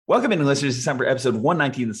Welcome in, listeners, to December episode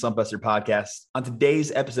 119 of the Slumpbuster podcast. On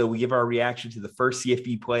today's episode, we give our reaction to the first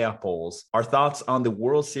CFP playoff polls, our thoughts on the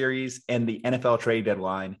World Series and the NFL trade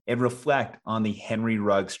deadline, and reflect on the Henry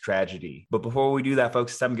Ruggs tragedy. But before we do that,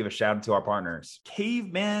 folks, it's time to give a shout out to our partners.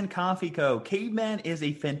 Caveman Coffee Co. Caveman is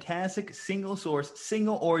a fantastic single source,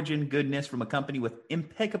 single origin goodness from a company with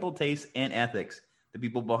impeccable taste and ethics. The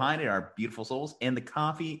people behind it are beautiful souls, and the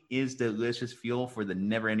coffee is delicious fuel for the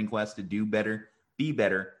never-ending quest to do better, be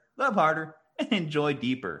better, love harder, and enjoy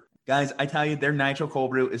deeper. Guys, I tell you, their Nitro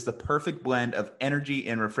Cold Brew is the perfect blend of energy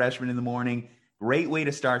and refreshment in the morning. Great way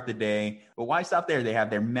to start the day. But why stop there? They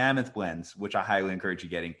have their Mammoth blends, which I highly encourage you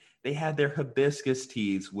getting. They have their hibiscus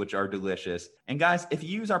teas, which are delicious. And guys, if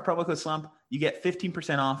you use our promo code SLUMP, you get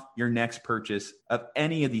 15% off your next purchase of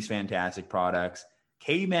any of these fantastic products.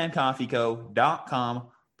 cavemancoffeeco.com,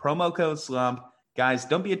 promo code SLUMP. Guys,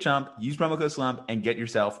 don't be a chump. Use promo code SLUMP and get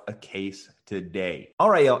yourself a case today. All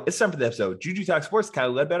right, y'all. It's time for the episode. Juju Talk Sports,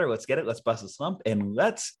 Kyle Ledbetter. Let's get it. Let's bust a slump and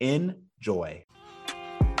let's enjoy.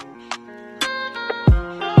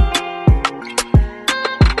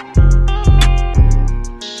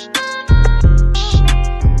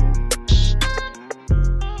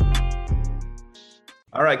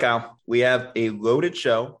 All right, Kyle. We have a loaded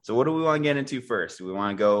show. So what do we want to get into first? Do we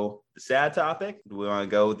want to go the sad topic? Do we want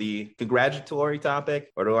to go the congratulatory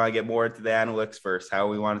topic? Or do we want to get more into the analytics first? How do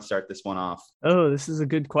we want to start this one off? Oh, this is a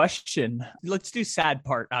good question. Let's do sad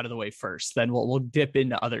part out of the way first. Then we'll dip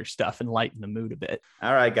into other stuff and lighten the mood a bit.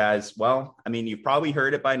 All right, guys. Well, I mean, you've probably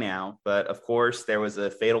heard it by now, but of course, there was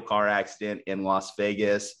a fatal car accident in Las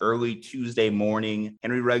Vegas early Tuesday morning.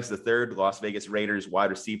 Henry Ruggs III, Las Vegas Raiders wide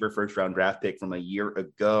receiver, first-round draft pick from a year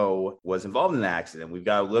ago, was involved in the accident. We've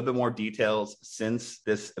got a little bit more details since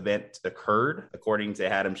this event occurred. According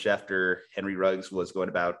to Adam Schefter, Henry Ruggs was going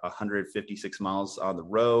about 156 miles on the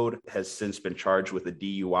road, has since been charged with a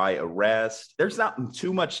DUI arrest. There's not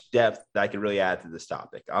too much depth that I can really add to this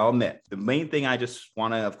topic. I'll admit. The main thing I just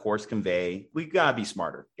want to, of course, convey, we gotta be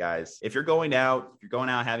smarter, guys. If you're going out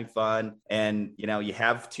having fun, and you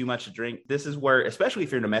have too much to drink, this is where, especially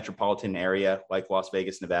if you're in a metropolitan area like Las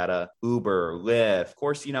Vegas, Nevada, Uber, Lyft, of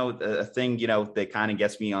course, a thing, that kind of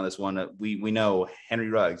gets me on this one. We know Henry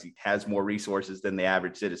Ruggs, he has more resources than the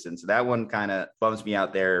average citizen. So that one kind of bums me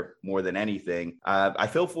out there more than anything. I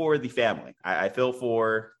feel for the family. I feel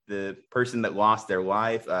for the person that lost their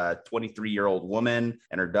life, a 23-year-old woman,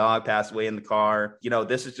 and her dog passed away in the car.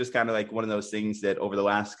 This is just kind of like one of those things that over the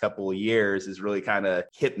last couple of years has really kind of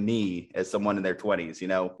hit me as someone in their 20s.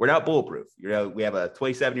 We're not bulletproof. We have a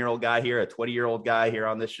 27-year-old guy here, a 20-year-old guy here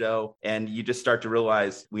on this show, and you just start to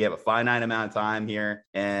realize we have a finite amount of time here.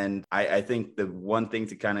 And I think the one thing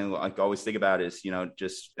to kind of like always think about is,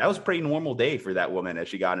 just that was a pretty normal day for that woman as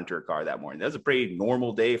she got into her car that morning. That was a pretty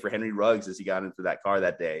normal day for Henry Ruggs as he got into that car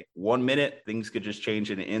that day. 1 minute, things could just change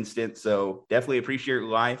in an instant. So definitely appreciate your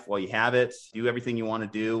life while you have it. Do everything you want to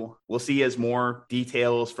do. We'll see as more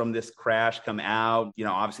details from this crash come out.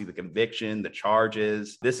 Obviously the conviction, the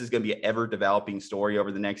charges. This is going to be an ever developing story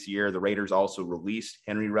over the next year. The Raiders also released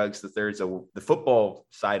Henry Ruggs III. So the football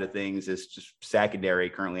side of things is just secondary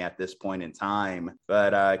currently at this point in time.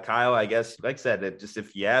 But Kyle, I guess, like I said, just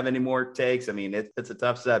if you have any more takes, I mean, it's a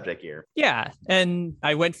tough subject here. Yeah. And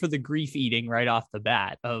I went for the grief eating right off the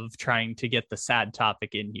bat of trying to get the sad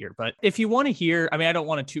topic in here. But if you want to hear, I mean, I don't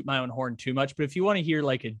want to toot my own horn too much, but if you want to hear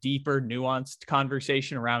like a deeper, nuanced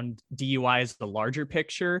conversation around DUI as the larger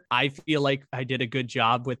picture, I feel like I did a good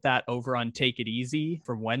job with that over on Take It Easy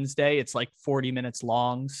from Wednesday. It's like 40 minutes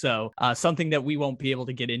long. So something that we won't be able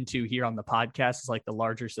to get into here on the podcast is like the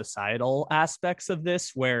larger societal aspects of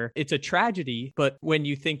this, where it's a tragedy. But when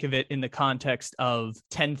you think of it in the context of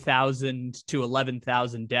 10,000 to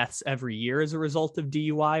 11,000 deaths every year as a result of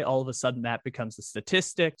DUI, all of a sudden that becomes a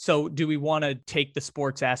statistic. So do we want to take the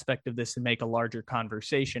sports aspect of this and make a larger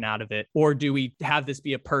conversation out of it? Or do we have this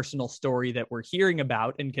be a personal story that we're hearing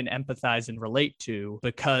about and can empathize and relate to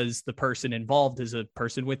because the person involved is a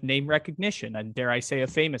person with name recognition, and dare I say a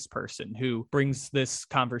famous person who brings this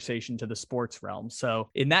conversation to the sports realm? So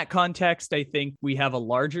in that context, I think we have a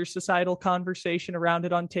larger societal conversation around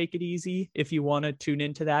it on Take It Easy if you want to tune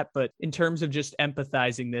into that. But in terms of just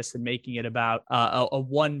empathizing this and making it about a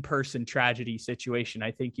one-person tragedy situation,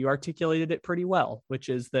 I think you articulated it pretty well, which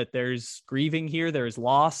is that there's grieving here, there's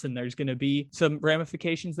loss, and there's going to be some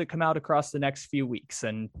ramifications that come out across the next few weeks.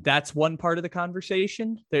 And that's one part of the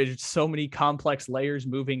conversation. There's so many complex layers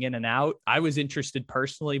moving in and out. I was interested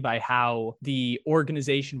personally by how the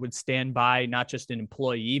organization would stand by not just an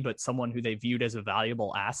employee, but someone who they viewed as a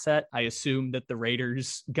valuable asset. I assume that the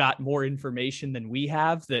Raiders got more information than we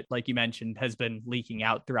have that, like you mentioned, has been leaking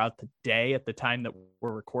out throughout the day at the time that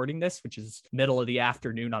we're recording this, which is middle of the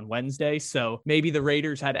afternoon on Wednesday. So maybe the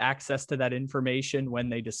Raiders had access to that information when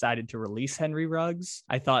they decided to release Henry Ruggs.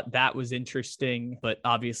 I thought that was interesting, but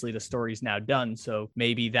obviously the story's now done. So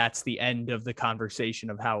maybe that's the end of the conversation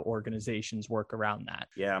of how organizations work around that.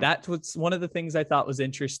 Yeah. That's what's one of the things I thought was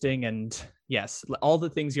interesting. And yes, all the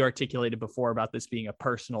things you articulated before about this being a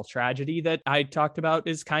personal tragedy that I talked about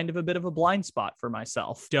is kind of a bit of a blind spot for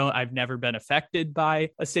myself. I've never been affected by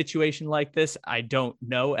a situation like this. I don't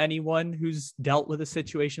know anyone who's dealt with a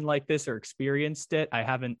situation like this or experienced it. I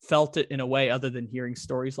haven't felt it in a way other than hearing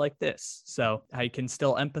stories like this. So I can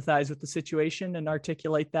still empathize with the situation and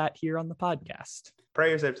articulate that here on the podcast.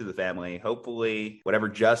 Prayers up to the family. Hopefully, whatever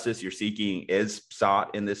justice you're seeking is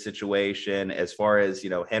sought in this situation. As far as,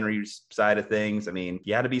 Henry's side of things, I mean,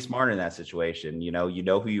 you had to be smart in that situation. You know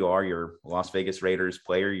who you are. You're a Las Vegas Raiders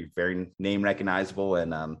player. You're very name recognizable,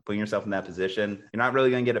 and putting yourself in that position, you're not really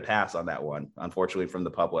going to get a pass on that one, unfortunately, from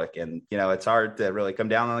the public. And, it's hard to really come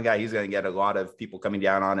down on the guy. He's going to get a lot of people coming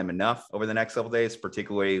down on him enough over the next couple of days,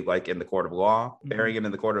 particularly like in the court of law. Bearing him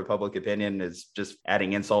in the court of public opinion is just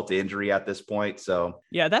adding insult to injury at this point. So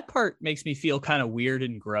yeah, that part makes me feel kind of weird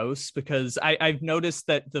and gross because I've noticed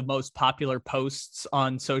that the most popular posts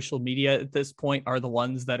on social media at this point are the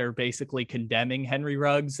ones that are basically condemning Henry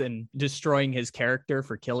Ruggs and destroying his character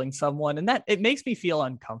for killing someone. And that it makes me feel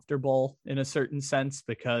uncomfortable in a certain sense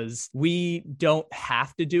because we don't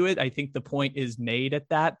have to do it. I think the point is made at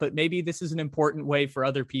that, but maybe this is an important way for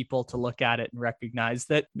other people to look at it and recognize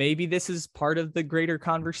that maybe this is part of the greater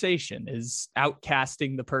conversation, is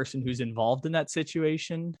outcasting the person who's involved in that situation.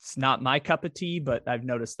 It's not my cup of tea, but I've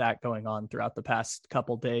noticed that going on throughout the past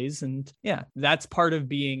couple days. And yeah, that's part of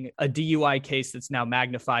being a DUI case that's now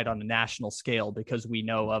magnified on a national scale because we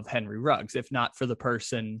know of Henry Ruggs. If not for the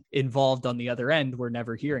person involved on the other end, we're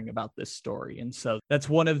never hearing about this story. And so that's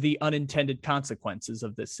one of the unintended consequences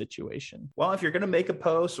of this situation. Well, if you're going to make a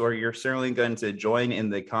post or you're certainly going to join in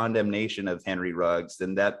the condemnation of Henry Ruggs,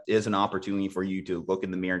 then that is an opportunity for you to look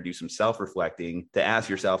in the mirror and do some self-reflecting, to ask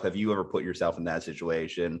yourself, have you ever put yourself in that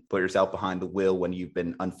situation, put yourself behind the wheel when you've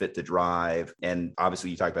been unfit to drive? And obviously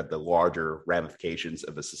you talk about the larger ramifications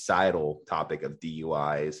of a societal topic of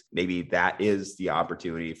DUIs. Maybe that is the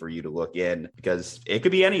opportunity for you to look in, because it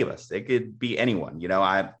could be any of us. It could be anyone.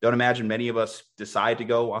 I don't imagine many of us decide to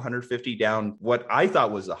go 150 down what I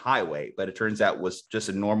thought was a highway, but it turns out was just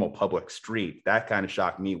a normal public street. That kind of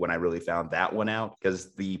shocked me when I really found that one out,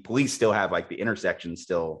 because the police still have like the intersection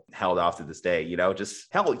still held off to this day.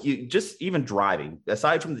 Just even driving,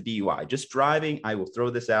 aside from the DUI, just driving. I will throw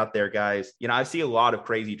this out there, guys. I see a lot of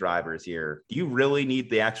crazy drivers here. Do you really need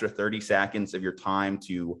the extra 30 seconds of your time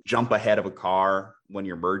to jump ahead of a car when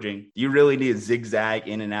you're merging? Do you really need to zigzag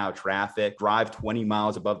in and out of traffic, drive 20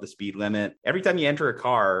 miles above the speed limit? Every time you enter a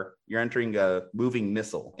car, you're entering a moving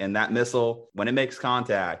missile. And that missile, when it makes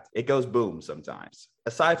contact, it goes boom sometimes.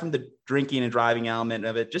 Aside from the drinking and driving element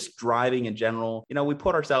of it, just driving in general, we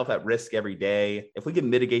put ourselves at risk every day. If we can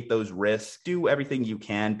mitigate those risks, do everything you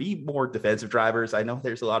can, be more defensive drivers. I know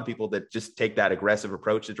there's a lot of people that just take that aggressive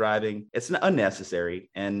approach to driving. It's unnecessary.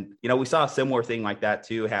 And, we saw a similar thing like that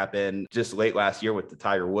too happen just late last year with the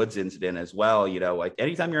Tiger Woods incident as well. Like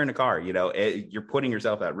anytime you're in a car, you're putting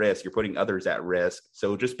yourself at risk, you're putting others at risk.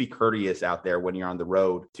 So just be courteous out there when you're on the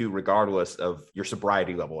road too, regardless of your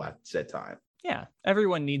sobriety level at said time. Yeah,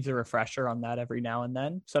 everyone needs a refresher on that every now and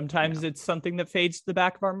then. Sometimes it's something that fades to the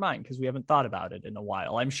back of our mind because we haven't thought about it in a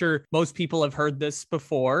while. I'm sure most people have heard this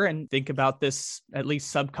before and think about this at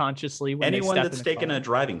least subconsciously. When anyone that's taken a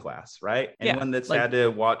driving class, right? Anyone that's had to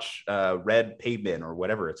watch red pavement or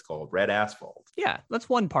whatever it's called, red asphalt. Yeah, that's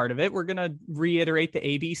one part of it. We're going to reiterate the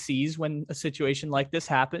ABCs when a situation like this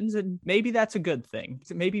happens, and maybe that's a good thing.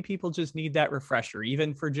 Maybe people just need that refresher,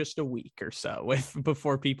 even for just a week or so,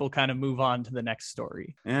 before people kind of move on to the next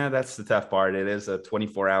story. Yeah, that's the tough part. It is a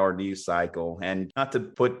 24-hour news cycle. And not to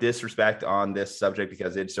put disrespect on this subject,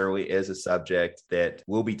 because it certainly is a subject that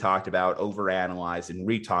will be talked about, overanalyzed, and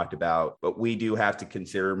re-talked about. But we do have to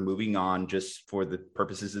consider moving on, just for the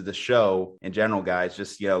purposes of the show in general, guys.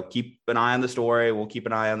 Just, keep an eye on the story. We'll keep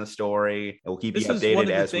an eye on the story. And we'll keep you updated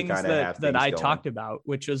as we kind of have things that I going. talked about,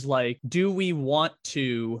 which was like, do we want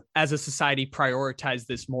to, as a society, prioritize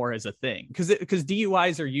this more as a thing? Because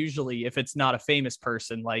DUIs are usually, if it's not a famous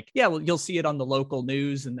person, you'll see it on the local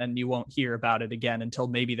news and then you won't hear about it again until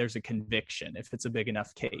maybe there's a conviction, if it's a big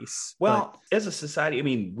enough case. Well, as a society, I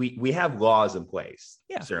mean, we have laws in place,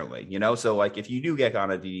 certainly, so if you do get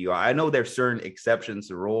on a DUI, I know there's certain exceptions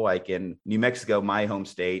to the rule, like in New Mexico, my home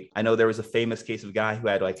state. I know there was a famous famous case of a guy who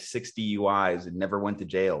had like 6 DUIs and never went to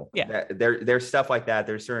jail. Yeah. There's stuff like that.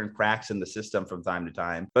 There's certain cracks in the system from time to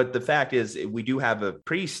time. But the fact is, we do have a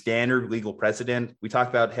pretty standard legal precedent. We talked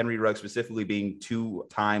about Henry Ruggs specifically being 2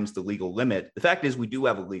 times the legal limit. The fact is, we do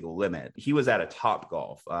have a legal limit. He was at a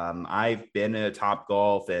Topgolf. I've been at a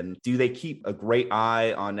Topgolf, and do they keep a great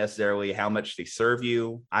eye on necessarily how much they serve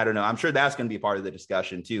you? I don't know. I'm sure that's going to be a part of the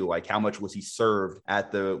discussion too. Like, how much was he served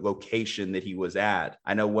at the location that he was at?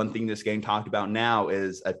 I know one thing this game talked about now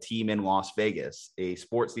is a team in Las Vegas, a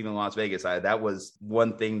sports team in Las Vegas. That was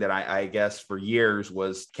one thing that I guess for years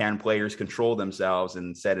was, can players control themselves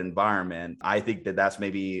in said environment? I think that that's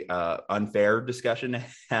maybe unfair discussion to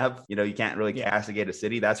have. You can't really castigate a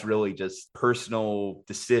city. That's really just personal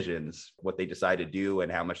decisions, what they decide to do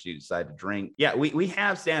and how much you decide to drink. Yeah, we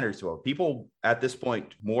have standards to it. People at this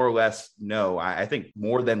point more or less know, I think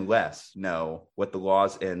more than less know what the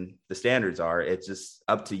laws and the standards are. It's just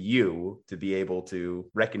up to you to be able to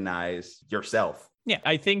recognize yourself. Yeah,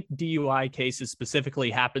 I think DUI cases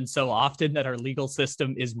specifically happen so often that our legal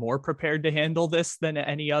system is more prepared to handle this than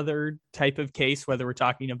any other type of case, whether we're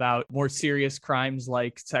talking about more serious crimes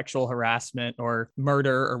like sexual harassment or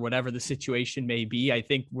murder or whatever the situation may be. I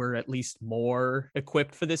think we're at least more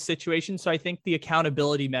equipped for this situation. So I think the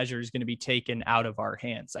accountability measure is going to be taken out of our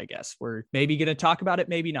hands, I guess. We're maybe going to talk about it,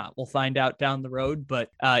 maybe not. We'll find out down the road,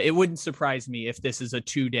 but it wouldn't surprise me if this is a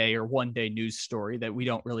 2-day or 1-day news story that we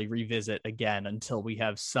don't really revisit again until we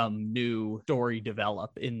have some new story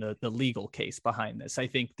develop in the legal case behind this. I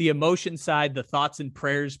think the emotion side, the thoughts and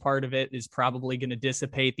prayers part of it is probably going to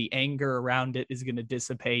dissipate. The anger around it is going to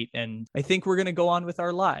dissipate. And I think we're going to go on with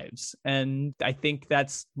our lives. And I think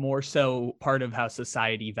that's more so part of how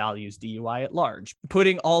society values DUI at large.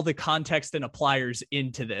 Putting all the context and appliers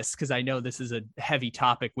into this, because I know this is a heavy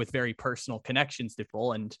topic with very personal connections to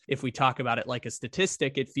people. And if we talk about it like a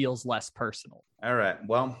statistic, it feels less personal. All right.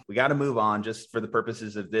 Well, we got to move on just for the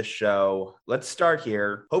purposes of this show. Let's start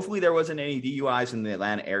here. Hopefully there wasn't any DUIs in the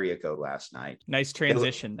Atlanta area code last night. Nice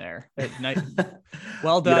transition there.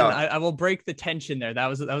 Well done. I will break the tension there. That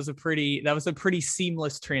was a pretty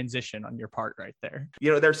seamless transition on your part right there.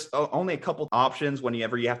 There's only a couple options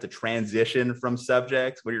whenever you have to transition from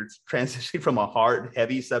subjects, when you're transitioning from a hard,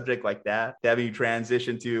 heavy subject like that, to having you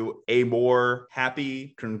transition to a more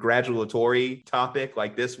happy, congratulatory topic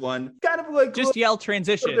like this one. Kind of like just yell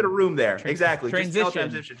transition. A bit of room there. Exactly. Transition. Just yell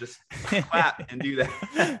transition. Just clap and do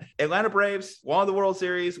that. Atlanta Braves won the World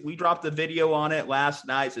Series. We dropped a video on it last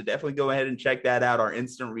night, so definitely go ahead and check that out. Our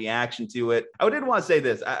instant reaction to it. I did want to say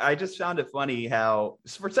this. I just found it funny how,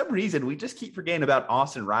 for some reason, we just keep forgetting about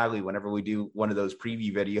Austin Riley whenever we do one of those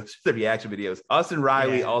preview videos, the reaction videos. Austin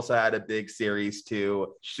Riley also had a big series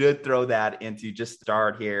too. Should throw that into just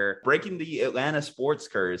start here. Breaking the Atlanta sports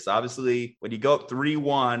curse. Obviously, when you go up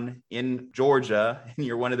 3-1 in Georgia and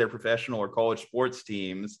you're one of their professional or college sports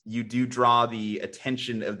teams, you do draw the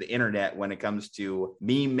attention of the internet when it comes to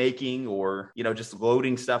meme making or, just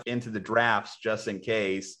loading stuff into the drafts just in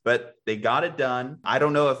case. But they got it done. I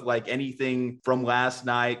don't know if anything from last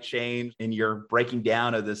night changed in your breaking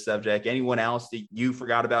down of this subject. Anyone else that you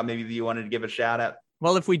forgot about, maybe that you wanted to give a shout out?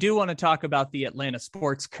 Well, if we do want to talk about the Atlanta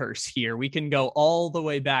sports curse here, we can go all the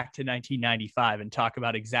way back to 1995 and talk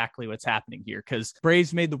about exactly what's happening here, because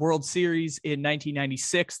Braves made the World Series in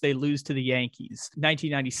 1996. They lose to the Yankees.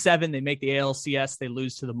 1997, they make the ALCS. They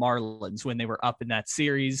lose to the Marlins when they were up in that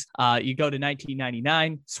series. You go to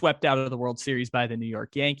 1999, swept out of the World Series by the New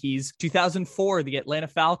York Yankees. 2004, the Atlanta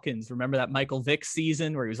Falcons. Remember that Michael Vick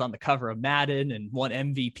season where he was on the cover of Madden and won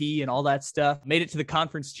MVP and all that stuff? Made it to the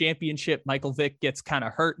conference championship. Michael Vick gets kind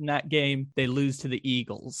of hurt in that game. They lose to the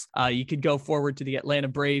Eagles. You could go forward to the Atlanta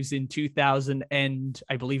Braves in 2000 and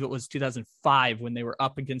I believe it was 2005 when they were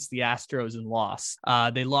up against the Astros and lost.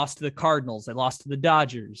 They lost to the Cardinals. They lost to the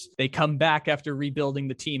Dodgers. They come back after rebuilding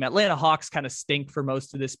the team. Atlanta Hawks kind of stink for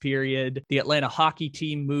most of this period. The Atlanta hockey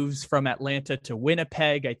team moves from Atlanta to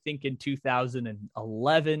Winnipeg, I think in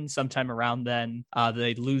 2011, sometime around then.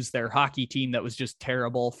 They lose their hockey team that was just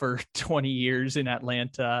terrible for 20 years in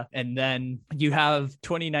Atlanta. And then you have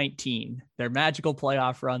 2019, their magical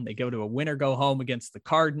playoff run. They go to a winner go home against the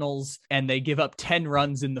Cardinals, and they give up 10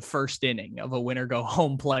 runs in the first inning of a winner go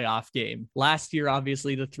home playoff game. Last year,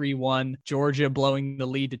 obviously, the 3-1, Georgia blowing the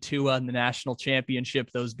lead to Tua in the national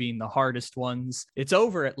championship, those being the hardest ones. It's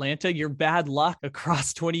over, Atlanta. Your bad luck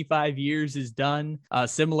across 25 years is done.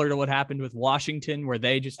 Similar to what happened with Washington, where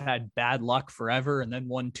they just had bad luck forever and then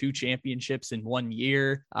won 2 championships in 1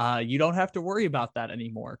 year. You don't have to worry about that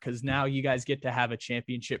anymore, because now you guys get to have a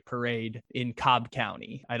championship parade in Cobb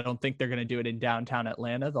County. I don't think they're going to do it in downtown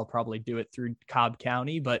Atlanta. They'll probably do it through Cobb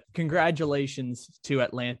County, but congratulations to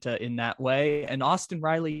Atlanta in that way. And Austin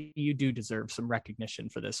Riley, you do deserve some recognition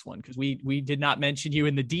for this one, because we did not mention you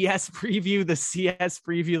in the DS preview, the CS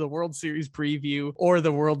preview, the World Series preview, or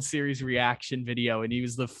the World Series reaction video, and he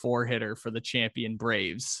was the 4-hitter for the champion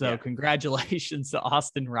Braves. So congratulations to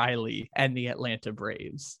Austin Riley and the Atlanta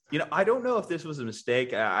Braves. I don't know if this was a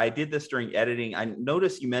mistake. I did this during editing. I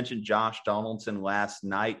noticed you mentioned Josh Donaldson last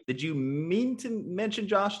night. Did you mean to mention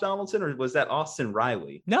Josh Donaldson, or was that Austin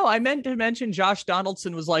Riley? No, I meant to mention Josh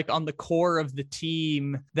Donaldson was like on the core of the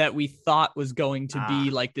team that we thought was going to be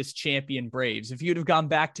like this champion Braves. If you'd have gone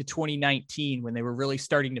back to 2019 when they were really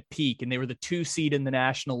starting to peak and they were the 2 seed in the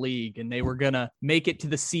National League and they were going to make it to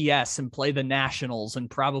the CS and play the Nationals and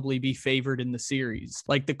probably be favored in the series.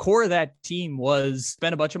 Like, the core of that team was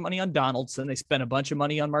spent a bunch of money on Donaldson. They spent a bunch of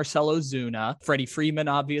money on Marcell Ozuna, Freddie Freeman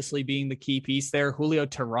obviously being the key piece there. Julio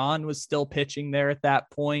Teheran was still pitching there at that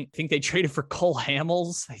point. I think they traded for Cole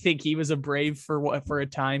Hamels. I think he was a Brave for a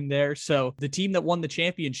time there. So the team that won the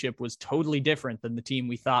championship was totally different than the team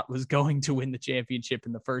we thought was going to win the championship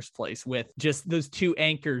in the first place, with just those 2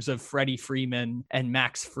 anchors of Freddie Freeman and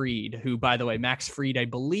Max Fried, who, by the way, Max Fried, I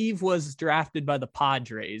believe, was drafted by the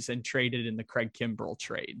Padres and traded in the Craig Kimbrell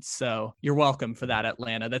trade. So you're welcome for that,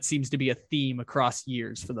 Atlanta. That seems to be a theme across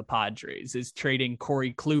years for the Padres, is trading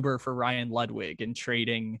Corey Kluber for Ryan Ludwig and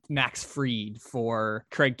trading Max Fried for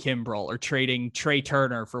Craig Kimbrell, or trading Trey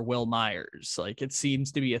Turner for Will Myers. Like, it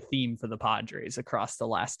seems to be a theme for the Padres across the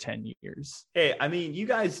last 10 years. Hey, I mean, you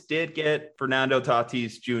guys did get Fernando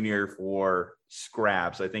Tatis Jr. for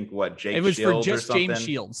scraps. I think Jake it was Shields for just or something. James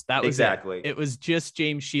Shields. That was exactly it was just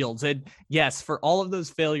James Shields. And yes, for all of those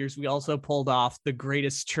failures, we also pulled off the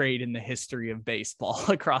greatest trade in the history of baseball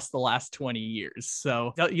across the last 20 years.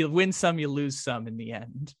 So you win some, you lose some in the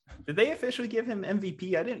end. Did they officially give him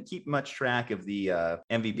MVP? I didn't keep much track of the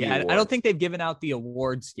MVP awards. I don't think they've given out the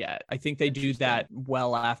awards yet. I think they do that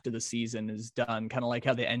well after the season is done, kind of like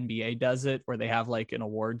how the NBA does it, where they have like an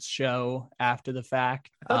awards show after the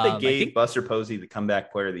fact. I thought they gave Buster Posey the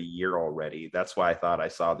comeback player of the year already. That's why I thought I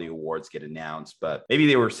saw the awards get announced, but maybe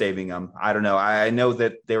they were saving them. I don't know. I know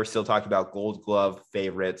that they were still talking about Gold Glove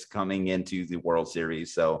favorites coming into the World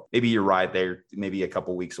Series. So maybe you're right. They're maybe a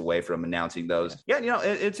couple weeks away from announcing those. Yeah,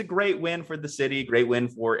 it's a great win for the city, great win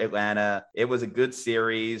for Atlanta. It was a good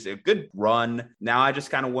series, a good run. Now I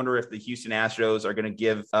just kind of wonder if the Houston Astros are going to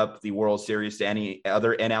give up the World Series to any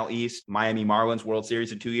other NL East. Miami Marlins World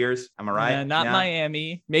Series in 2 years. Am I right? Not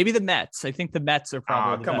Miami. Maybe the Mets. I think the Mets are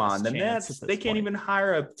probably come on. The Mets, they can't even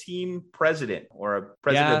hire a team president or a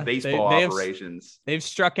president of baseball operations. They've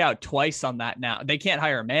struck out twice on that now. They can't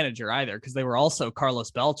hire a manager either, because they were also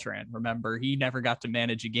Carlos Beltran. Remember, he never got to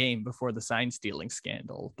manage a game before the sign stealing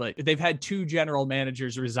scandal. But they've had 2 general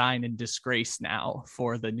managers resign in disgrace now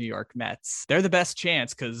for the New York Mets. They're the best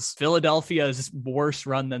chance, because Philadelphia is worse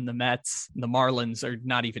run than the Mets. The Marlins are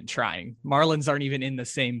not even trying. Marlins aren't even in the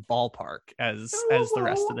same ballpark as the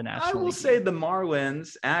rest of the National League. I will say the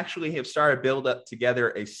Marlins actually have started to build up together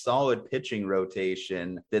a solid pitching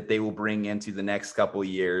rotation that they will bring into the next couple of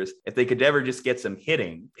years. If they could ever just get some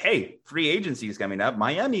hitting, hey, free agency is coming up.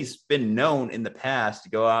 Miami's been known in the past to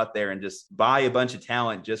go out there and just buy a bunch of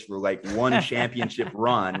talent just for like one championship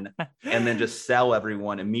run and then just sell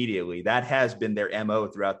everyone immediately. That has been their MO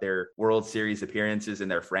throughout their World Series appearances in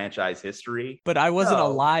their franchise history. But I wasn't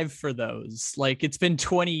alive for those. Like, it's been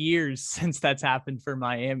 20 years since that's happened for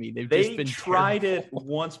Miami. They just been tried terrible. it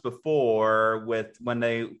once before with when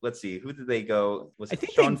they, let's see, who did they go? Was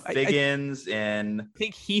it Sean Figgins? And I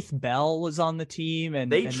think Heath Bell was on the team,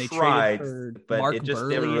 and they tried, but Mark it just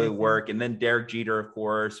Burley, didn't really work. And then Derek Jeter, of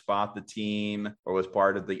course, bought the team, or was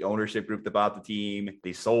part of the ownership group that bought the team.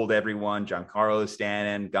 They sold everyone. Giancarlo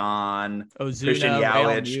Stanton gone, Ozuna, Christian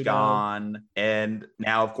Yelich gone, and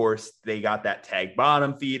now, of course, they got that tag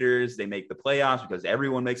bottom feeders. They make the playoffs because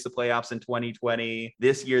everyone makes the playoffs in 2020.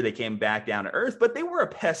 This year they came back down to earth, but they were a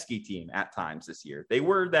pesky team at times this year. They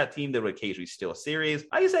were that team that would occasionally steal a series.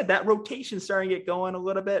 Like I said, that rotation starting to get going a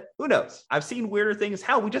little bit. Who knows? I've seen weirder things.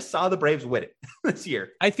 Hell, we just saw the Braves win it this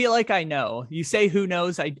year. I feel like I know. You say who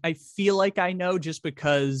knows? I feel like I know, just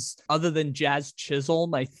because other than Jazz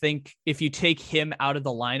Chisholm, I think if you take him out of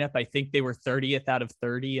the lineup, I think they were 30th out of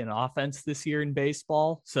 30 in offense this year in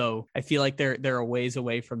baseball. So I feel like they're a ways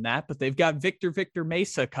away from that, but they've got Victor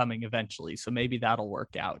Mesa coming eventually. So maybe that'll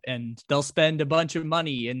work out. And they'll spend a bunch of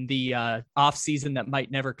money in the off season that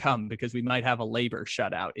might never come because we might have a labor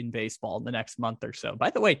shutout in baseball in the next month or so. By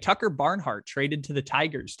the way, Tucker Barnhart traded to the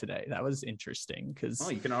Tigers today. That was interesting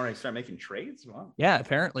because you can already start making trades. Wow. Yeah,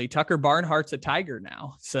 apparently Tucker Barnhart's a Tiger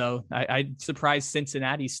now. So I'm surprised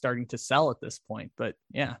Cincinnati's starting to sell at this point. But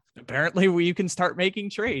yeah, apparently you can start making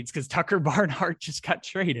trades because Tucker Barnhart just got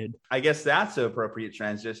traded. I guess that's an appropriate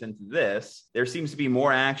transition to this. There seems to be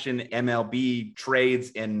more action MLB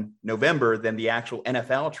trades in November than the actual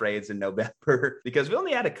NFL trades in November because we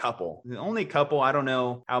only had a couple. I don't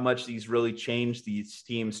know how much these really changed these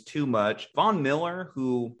teams too much. Von Miller,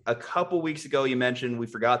 who a couple weeks ago you mentioned, we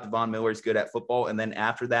forgot that Von Miller is good at football. And then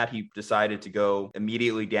after that, he decided to go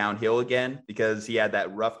immediately downhill again because he had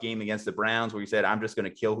that rough game against the Browns where he said, I'm just going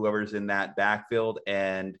to kill whoever's in that backfield,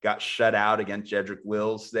 and got shut out against Jedrick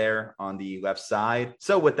Wills there on the left side.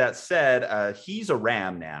 So with that said, he's a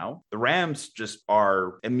Ram now. The Rams just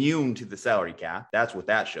are immune to the salary cap. That's what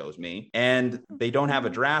that shows me. And they don't have a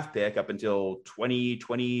draft pick up until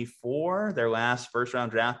 2024. Their last first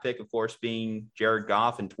round draft pick, of course, being Jared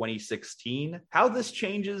Goff in 2016. How this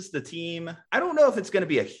changes the team, I don't know if it's going to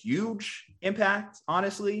be a huge impact,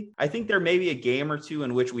 honestly. I think there may be a game or two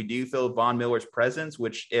in which we do feel Von Miller's presence,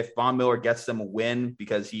 which if Von Miller gets them a win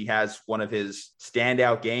because he has one of his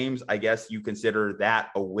standout games, I guess you consider that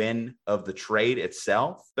a win of the trade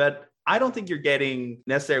itself. But I don't think you're getting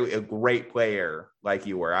necessarily a great player like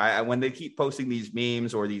you were. When they keep posting these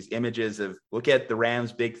memes or these images of look at the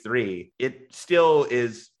Rams' big three, it still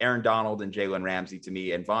is Aaron Donald and Jalen Ramsey to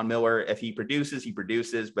me. And Von Miller, if he produces,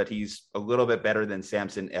 but he's a little bit better than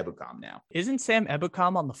Samson Ebukam now. Isn't Sam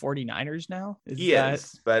Ebukam on the 49ers now? He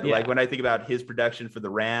is. But like when I think about his production for the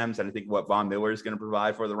Rams and I think what Von Miller is going to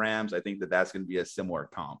provide for the Rams, I think that that's going to be a similar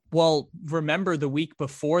comp. Well, remember the week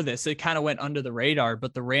before this, it kind of went under the radar,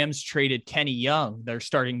 but the Rams traded Kenny Young, their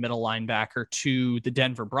starting middle linebacker, to the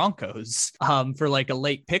Denver Broncos for like a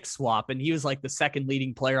late pick swap. And he was like the second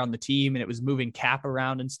leading player on the team and it was moving cap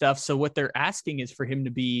around and stuff. So what they're asking is for him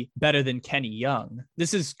to be better than Kenny Young.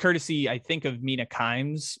 This is courtesy, I think, of Mina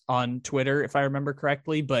Kimes on Twitter, if I remember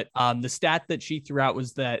correctly. But the stat that she threw out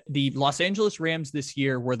was that the Los Angeles Rams this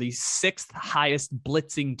year were the sixth highest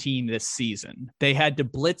blitzing team this season. They had to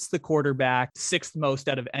blitz the quarterback, sixth most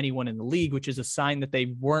out of anyone in the league, which is a sign that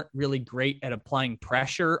they weren't really great at applying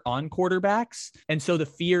pressure on quarterbacks. And so the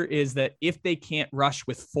fear is that if they can't rush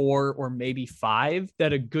with 4 or maybe 5,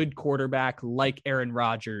 that a good quarterback like Aaron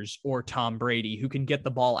Rodgers or Tom Brady, who can get the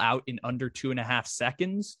ball out in under 2.5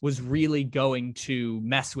 seconds, was really going to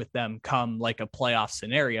mess with them come like a playoff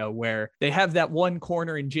scenario where they have that one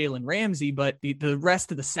corner in Jalen Ramsey, but the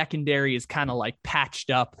rest of the secondary is kind of like patched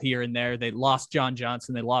up here and there. They lost John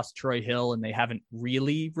Johnson, they lost Troy Hill, and they haven't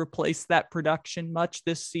really replaced that production much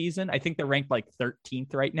this season. I think they're ranked like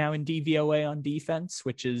 13th right now in DVOA on defense,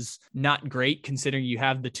 which is not great considering you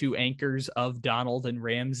have the two anchors of Donald and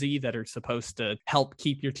Ramsey that are supposed to help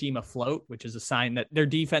keep your team afloat, which is a sign that their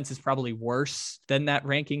defense is probably worse than that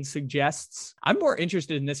ranking suggests. I'm more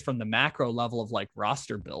interested in this from the macro level of like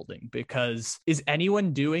roster building, because is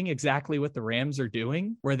anyone doing exactly what the Rams are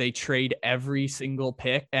doing, where they trade every single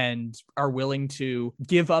pick and are willing to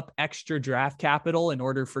give up extra draft capital in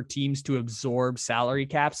order for teams to absorb salary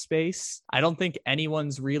cap space? I don't think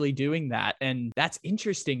anyone's really doing that. And that's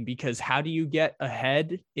interesting because how do you get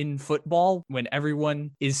ahead in football when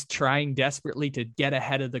everyone is trying desperately to get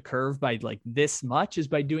ahead of the curve by like this much? Is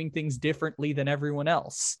by doing things differently than everyone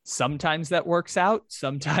else. Sometimes that works out.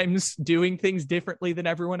 Sometimes doing things differently than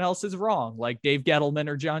everyone else is wrong, like Dave Gettleman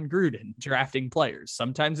or John Gruden drafting players.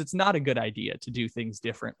 Sometimes it's not a good idea to do things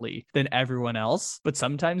differently than everyone else, but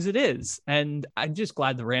sometimes it is. And I'm just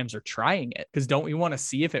glad the Rams are trying it, because don't we want to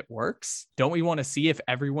see if it works? Don't we want to see if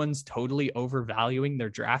everyone's totally overvaluing their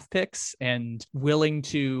draft picks and willing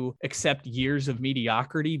to accept years of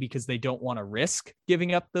mediocrity because they don't want to risk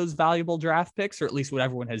giving up those valuable draft picks, or at least what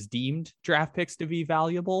everyone has deemed draft picks to be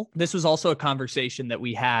valuable? This was also a conversation that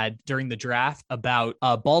we had during the draft about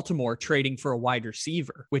Baltimore trading for a wide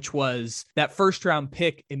receiver, which was that first round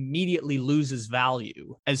pick immediately loses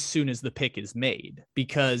value as soon as the pick is made.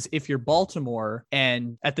 Because if you're Baltimore,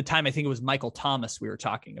 and at the time, I think it was Michael Thomas we were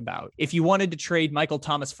talking about, if you wanted to trade Michael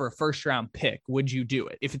Thomas for a first round pick, pick, would you do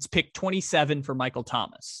it? If it's pick 27 for Michael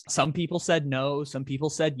Thomas, some people said no, some people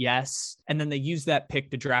said yes. And then they used that pick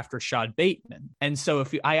to draft Rashad Bateman. And so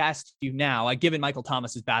I asked you now, given Michael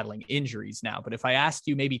Thomas is battling injuries now, but if I asked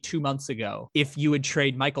you maybe 2 months ago, if you would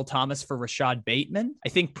trade Michael Thomas for Rashad Bateman, I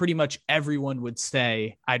think pretty much everyone would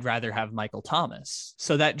say, I'd rather have Michael Thomas.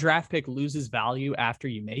 So that draft pick loses value after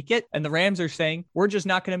you make it. And the Rams are saying, we're just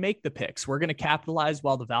not going to make the picks. We're going to capitalize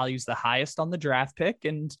while the value's the highest on the draft pick.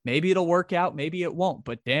 And maybe it'll work out, maybe it won't.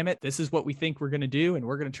 But damn it, this is what we think we're going to do. And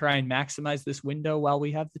we're going to try and maximize this window while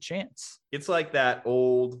we have the chance. It's like that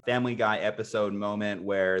old Family Guy episode moment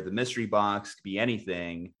where the mystery box could be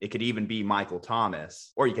anything. It could even be Michael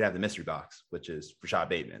Thomas, or you could have the mystery box, which is Rashad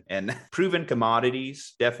Bateman. And proven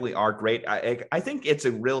commodities definitely are great. I think it's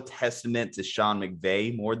a real testament to Sean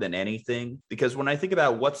McVay more than anything, because when I think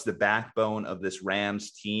about what's the backbone of this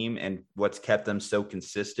Rams team and what's kept them so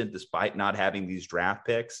consistent despite not having these draft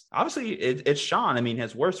picks, obviously it's Sean. I mean,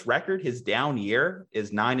 his worst record, his down year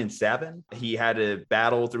is 9-7. He had to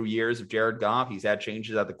battle through years of Jared Goff. He's had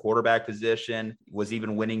changes at the quarterback position, was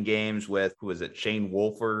even winning games with, who was it, Shane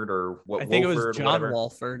Wolford or what? I think Wolford, it was John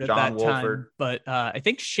Wolford at that time, but I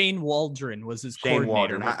think Shane Waldron was his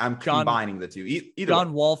coordinator. I'm combining the two.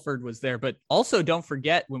 John Wolford was there, but also don't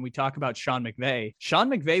forget when we talk about Sean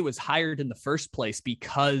McVay was hired in the first place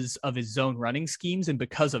because of his zone running schemes and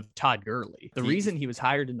because of Todd Gurley. The reason he was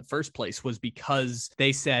hired in the first place was because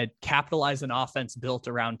they said capitalize an offense built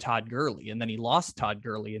around Todd Gurley, and then he lost Todd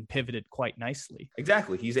Gurley and pivoted quite nicely.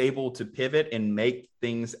 Exactly. He's able to pivot and make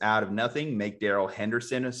things out of nothing, make Darrell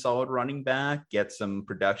Henderson a solid running back, get some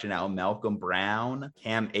production out of Malcolm Brown,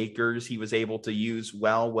 Cam Akers he was able to use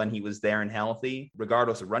well when he was there and healthy.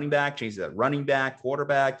 Regardless of running back, changes that running back,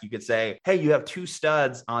 quarterback, you could say, hey, you have two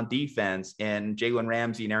studs on defense in Jalen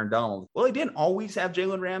Ramsey and Aaron Donald. Well, he didn't always have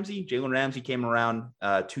Jalen Ramsey. Jalen Ramsey came around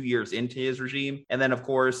 2 years into his regime. And then, of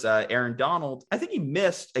course, Aaron Donald, I think he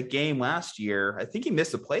missed a game last year. I think he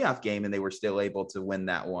missed a playoff game and they were still able to win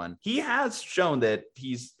that one. He has shown that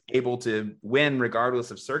he's able to win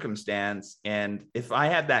regardless of circumstance. And if I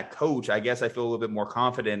had that coach, I guess I feel a little bit more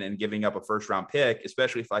confident in giving up a first round pick,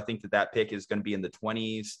 especially if I think that pick is going to be in the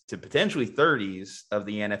 20s to potentially 30s of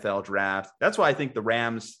the NFL draft. That's why I think the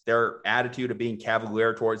Rams, their attitude of being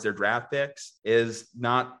cavalier towards their draft picks is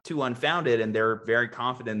not too unfounded. And they're very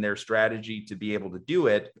confident in their strategy to be able to do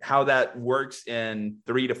it. How that works in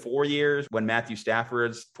 3 to 4 years when Matthew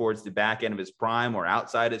Stafford's towards the back end of his prime or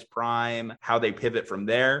outside his prime, how they pivot from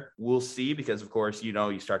there, we'll see, because of course,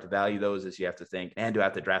 you start to value those as you have to think, and do I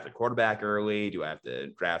have to draft a quarterback early? Do I have to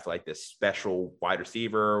draft like this special wide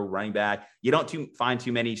receiver, running back? You don't find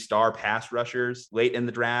too many star pass rushers late in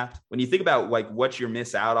the draft. When you think about like what you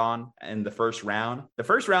miss out on in the first round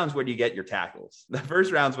is when you get your tackles. The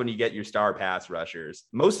first round is when you get your star pass rushers.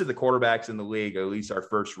 Most of the quarterbacks in the league, or at least our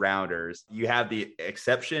first rounders, you have the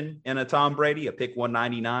exception in a Tom Brady, a pick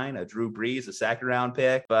 199, a Drew Brees, a second round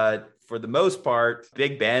pick, but for the most part,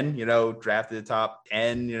 Big Ben, drafted the top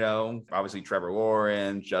 10, obviously Trevor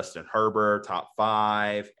Lawrence, Justin Herbert, top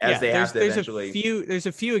 5, there's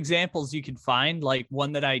a few examples you can find. Like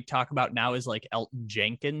one that I talk about now is like Elton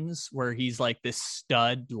Jenkins, where he's like this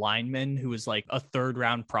stud lineman who was like a 3rd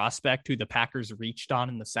round prospect who the Packers reached on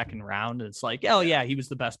in the 2nd round. And it's like, oh yeah, he was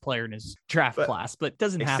the best player in his draft class, but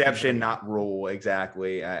doesn't happen. Exception, not rule.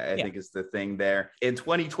 Exactly. I think is the thing there. In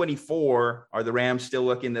 2024, are the Rams still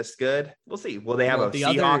looking this good? We'll see. Will they have a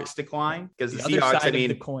Seahawks decline? Because the Seahawks, other side of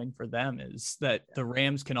the coin for them is that the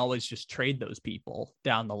Rams can always just trade those people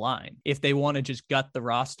down the line if they want to just gut the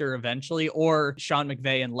roster eventually, or Sean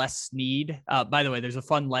McVay and Les Snead. By the way, there's a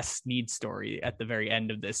fun Les Snead story at the very end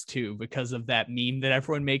of this too, because of that meme that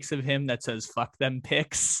everyone makes of him that says "fuck them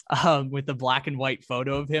picks" with the black and white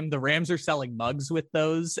photo of him. The Rams are selling mugs with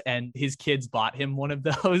those, and his kids bought him one of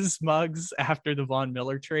those mugs after the Von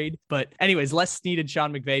Miller trade. But anyways, Les Snead and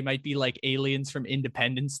Sean McVay might be like aliens from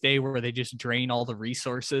Independence Day, where they just drain all the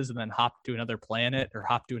resources and then hop to another planet or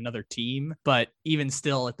hop to another team. But even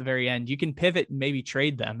still, at the very end, you can pivot and maybe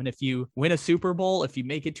trade them. And if you win a Super Bowl, if you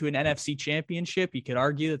make it to an NFC championship, you could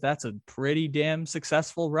argue that that's a pretty damn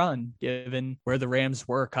successful run, given where the Rams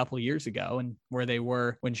were a couple years ago and where they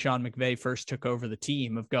were when Sean McVay first took over the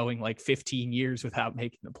team, of going like 15 years without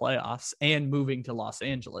making the playoffs and moving to Los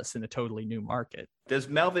Angeles in a totally new market. Does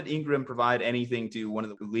Melvin Ingram provide anything to one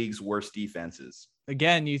of the league's worst defenses?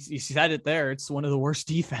 again, you said it there. It's one of the worst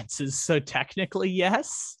defenses. So technically,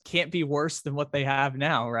 yes, can't be worse than what they have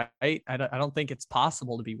now, right? I don't think it's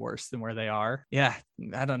possible to be worse than where they are. Yeah,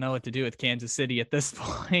 I don't know what to do with Kansas City at this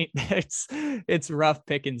point. It's rough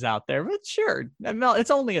pickings out there, but sure,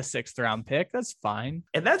 it's only a 6th round pick. That's fine.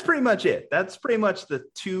 And that's pretty much it. That's pretty much the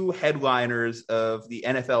 2 headliners of the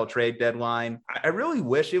NFL trade deadline. I really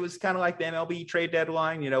wish it was kind of like the MLB trade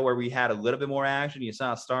deadline, where we had a little bit more action. You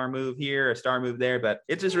saw a star move here, a star move there, but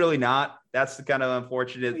it's just really not. That's the kind of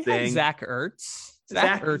unfortunate thing. Zach Ertz.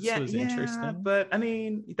 Zach Ertz was interesting. But I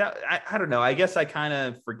mean, I don't know. I guess I kind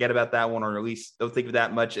of forget about that one, or at least don't think of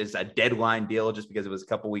that much as a deadline deal just because it was a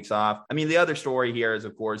couple weeks off. I mean, the other story here is,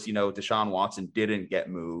 of course, Deshaun Watson didn't get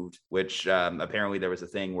moved, which apparently there was a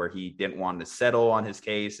thing where he didn't want to settle on his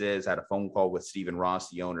cases, had a phone call with Stephen Ross,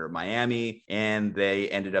 the owner of Miami, and they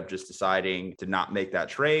ended up just deciding to not make that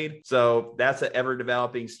trade. So that's an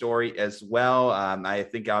ever-developing story as well. I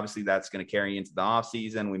think obviously that's going to carry into the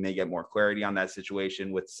offseason. We may get more clarity on that situation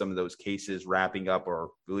with some of those cases wrapping up,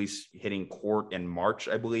 or at least hitting court in March,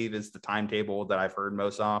 I believe is the timetable that I've heard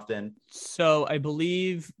most often. So I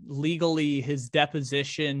believe legally his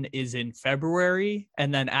deposition is in February.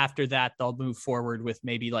 And then after that, they'll move forward with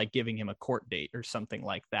maybe like giving him a court date or something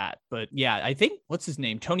like that. But yeah, I think what's his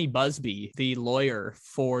name? Tony Busby, the lawyer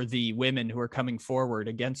for the women who are coming forward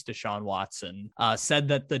against Deshaun Watson, said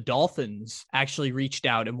that the Dolphins actually reached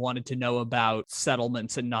out and wanted to know about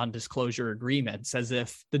settlements and non-disclosure agreements, as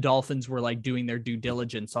if the Dolphins were like doing their due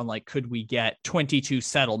diligence on like, could we get 22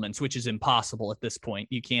 settlements, which is impossible at this point.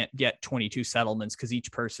 You can't get 22 settlements because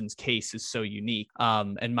each person's case is so unique.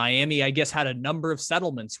 And Miami, I guess, had a number of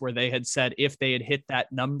settlements where they had said if they had hit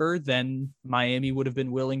that number, then Miami would have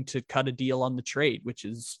been willing to cut a deal on the trade, which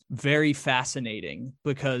is very fascinating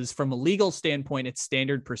because from a legal standpoint, it's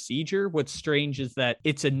standard procedure. What's strange is that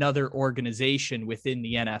it's another organization within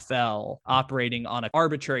the NFL operating on an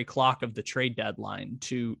arbitrary clock of the trade deadline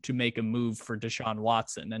to make a move for Deshaun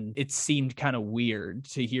Watson. And it seemed kind of weird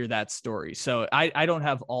to hear that story. So I don't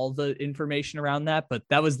have all the information around that, but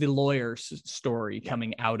that was the lawyer's story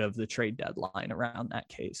coming out of the trade deadline around that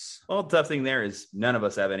case. Well, the tough thing there is none of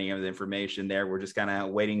us have any of the information there. We're just kind of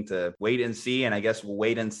waiting to wait and see. And I guess we'll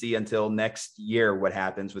wait and see until next year what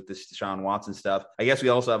happens with this Deshaun Watson stuff. I guess we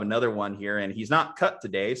also have another one here, and he's not cut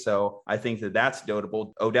today. So I think that's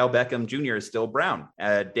notable. Odell Beckham Jr. is still brown.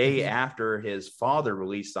 A day after his father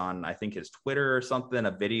released on, I think, his Twitter or something,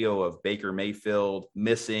 a video of Baker Mayfield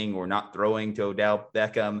missing or not throwing to Odell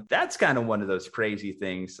Beckham. That's kind of one of those crazy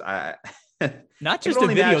things. Not just a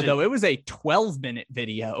video, though. It was a 12-minute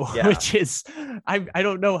video, which is, I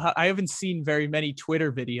don't know how, I haven't seen very many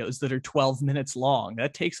Twitter videos that are 12 minutes long.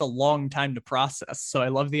 That takes a long time to process. So I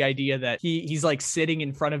love the idea that he's like sitting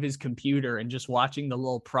in front of his computer and just watching the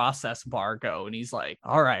little process bar go. And he's like,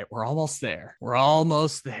 all right, we're almost there. We're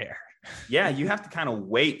almost there. Yeah, you have to kind of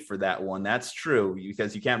wait for that one. That's true,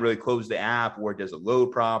 because you can't really close the app or it doesn't load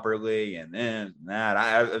properly. And then that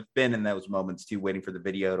I've been in those moments too, waiting for the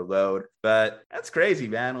video to load. But that's crazy,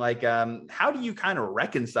 man. Like, how do you kind of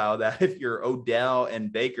reconcile that if you're Odell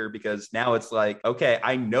and Baker? Because now it's like, okay,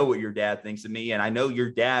 I know what your dad thinks of me, and I know your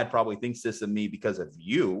dad probably thinks this of me because of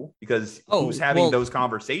you. Because who's having those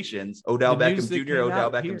conversations? Odell Beckham Jr., Odell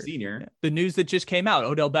Beckham Sr. Yeah. The news that just came out: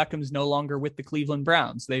 Odell Beckham's no longer with the Cleveland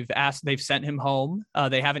Browns. They've sent him home.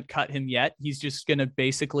 They haven't cut him yet. He's just going to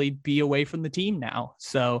basically be away from the team now.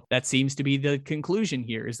 So that seems to be the conclusion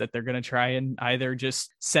here, is that they're going to try and either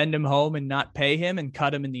just send him home and not pay him and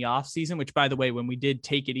cut him in the offseason, which, by the way, when we did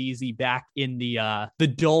Take It Easy back in the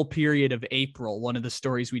dull period of April, one of the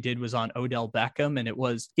stories we did was on Odell Beckham. And it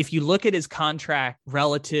was, if you look at his contract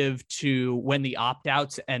relative to when the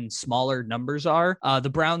opt-outs and smaller numbers are, the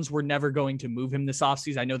Browns were never going to move him this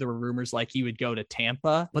offseason. I know there were rumors like he would go to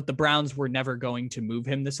Tampa, but the Browns were never going to move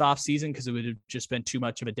him this offseason because it would have just been too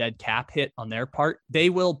much of a dead cap hit on their part.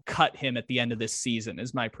 They will cut him at the end of this season,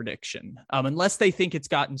 is my prediction. Unless they think it's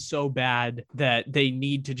gotten so bad that they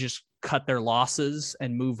need to just cut their losses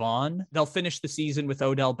and move on. They'll finish the season with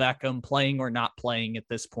Odell Beckham playing or not playing at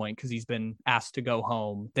this point because he's been asked to go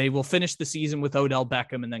home. They will finish the season with Odell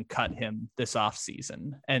Beckham and then cut him this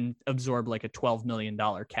offseason and absorb like a $12 million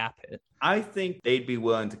cap hit. I think they'd be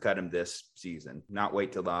willing to cut him this season, not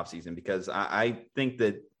wait till the offseason, because I think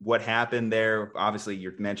that what happened there, obviously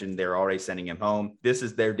you mentioned they're already sending him home. This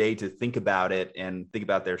is their day to think about it and think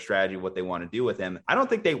about their strategy, what they want to do with him. I don't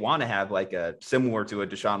think they want to have like a similar to a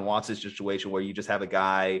Deshaun Watson situation where you just have a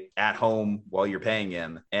guy at home while you're paying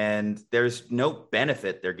him. And there's no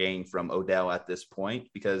benefit they're gaining from Odell at this point,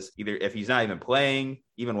 because either if he's not even playing,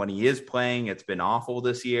 even when he is playing, it's been awful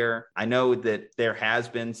this year. I know that there has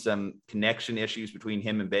been some connection issues between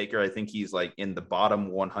him and Baker. I think he's like in the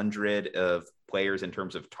bottom 100 of players in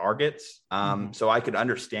terms of targets. So I could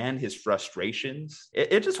understand his frustrations.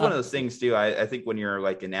 It's just one of those things too. I think when you're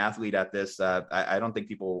like an athlete at this, I don't think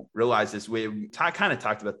people realize this. We kind of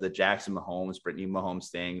talked about the Jackson Mahomes, Brittany Mahomes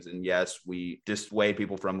things. And yes, we dissuade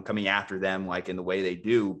people from coming after them like in the way they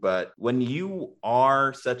do. But when you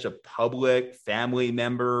are such a public family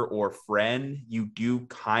member or friend, you do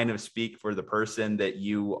kind of speak for the person that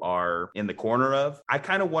you are in the corner of. I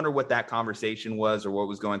kind of wonder what that conversation was or what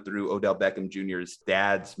was going through Odell Beckham Jr.'s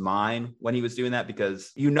dad's mind when he was doing that,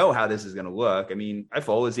 because you know how this is going to look. I mean, I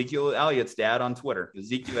follow Ezekiel Elliott's dad on Twitter.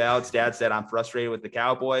 Ezekiel Elliott's dad said, "I'm frustrated with the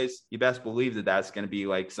Cowboys." You best believe that that's going to be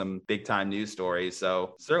like some big time news stories.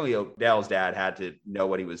 So certainly Odell's dad had to know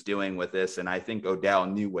what he was doing with this. And I think Odell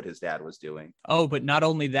knew what his dad was doing. Oh, but not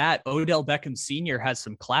only that, Odell Beckham Sr. has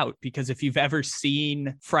some clout, because if you've ever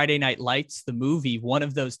seen Friday Night Lights, the movie, one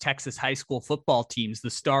of those Texas high school football teams,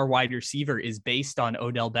 the star wide receiver, is based on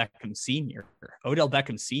Odell Beckham Sr. Odell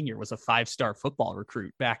Beckham Sr. was a 5-star football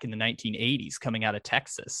recruit back in the 1980s coming out of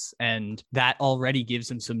Texas. And that already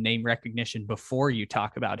gives him some name recognition before you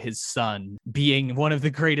talk about his son being one of the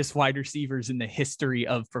greatest wide receivers in the history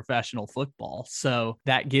of professional football. So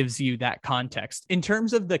that gives you that context. In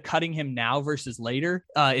terms of the cutting him now versus later,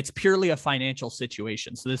 it's purely a financial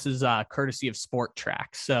situation. So this is courtesy of Sport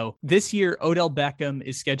Track. So this year, Odell Beckham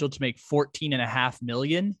is scheduled to make $14.5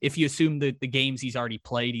 million. If you assume that the games he's already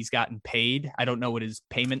played, he's gotten paid. I don't know what his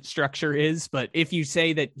payment structure is, but if you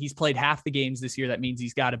say that he's played half the games this year, that means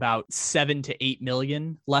he's got about $7 to $8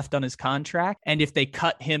 million left on his contract. And if they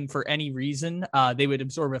cut him for any reason, they would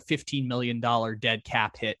absorb a $15 million dead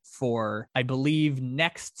cap hit for, I believe,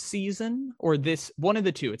 next season or this, one of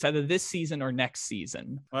the two. It's either this season or next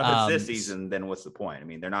season. Well, if it's this season, then what's the point? I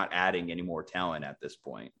mean, they're not adding any more talent at this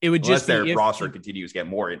point. It would unless just their roster continues to get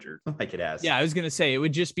more injured, like it has. Yeah, I was going to say it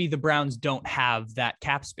would just be the Browns don't have that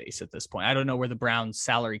cap space at this point. I don't know where the Browns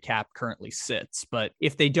salary cap currently sits, but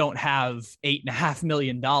if they don't have $8.5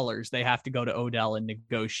 million, they have to go to Odell and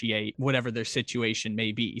negotiate whatever their situation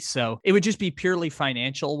may be. So it would just be purely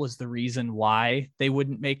financial was the reason why they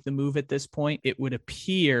wouldn't make the move at this point. It would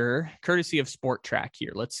appear, courtesy of Sport Track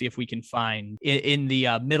here, let's see if we can find in the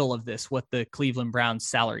middle of this what the Cleveland Browns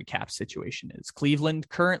salary cap situation is. Cleveland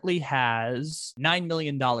currently has $9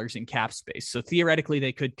 million in cap space. So theoretically,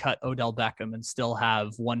 they could cut Odell Beckham and still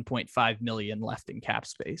have $1.5 million left in cap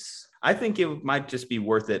space. I think it might just be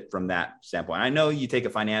worth it from that standpoint. I know you take a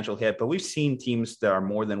financial hit, but we've seen teams that are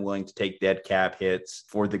more than willing to take dead cap hits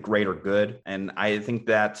for the greater good. And I think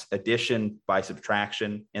that's addition by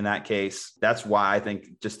subtraction in that case. That's why I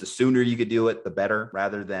think just the sooner you could do it, the better,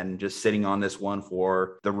 rather than just sitting on this one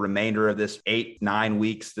for the remainder of this 8-9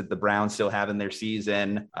 weeks that the Browns still have in their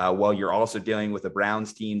season, while you're also dealing with a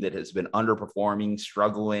Browns team that has been underperforming,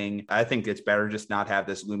 struggling. I think it's better just not have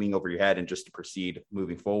this looming over your head and just to proceed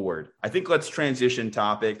moving forward. I think let's transition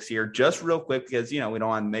topics here just real quick because, we don't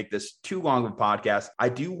want to make this too long of a podcast. I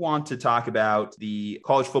do want to talk about the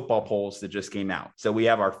college football polls that just came out. So we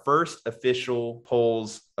have our first official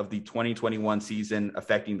polls of the 2021 season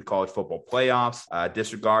affecting the college football playoffs.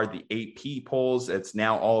 Disregard the AP polls. It's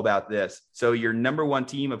now all about this. So your number one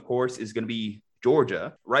team, of course, is going to be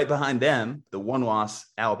Georgia. Right behind them, the one-loss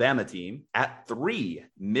Alabama team. At 3,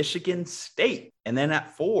 Michigan State. And then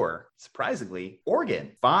at 4, surprisingly,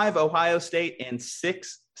 Oregon. 5, Ohio State, and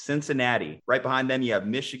 6, Cincinnati. Right behind them, you have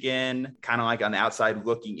Michigan, kind of like on the outside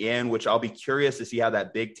looking in, which I'll be curious to see how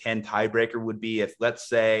that Big Ten tiebreaker would be if, let's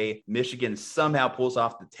say, Michigan somehow pulls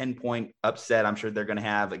off the 10-point upset I'm sure they're going to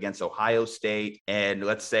have against Ohio State. And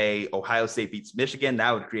let's say Ohio State beats Michigan.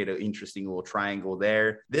 That would create an interesting little triangle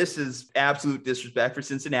there. This is absolute disrespect for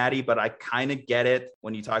Cincinnati, but I kind of get it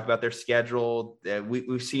when you talk about their schedule.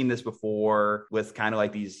 We've seen this before with kind of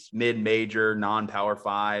like these mid-major, non-Power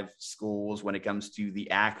 5 schools when it comes to the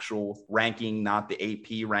actual ranking, not the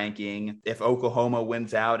AP ranking. If Oklahoma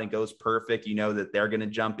wins out and goes perfect, you know that they're going to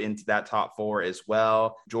jump into that top 4 as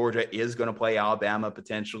well. Georgia is going to play Alabama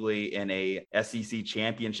potentially in a SEC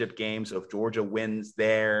championship game. So if Georgia wins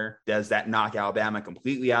there, does that knock Alabama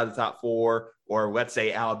completely out of the top 4? Or let's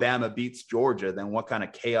say Alabama beats Georgia, then what kind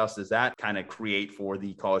of chaos does that kind of create for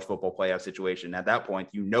the college football playoff situation? At that point,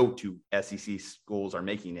 2 SEC schools are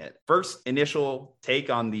making it. First initial take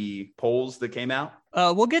on the polls that came out.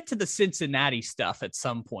 We'll get to the Cincinnati stuff at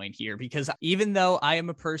some point here, because even though I am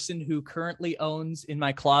a person who currently owns in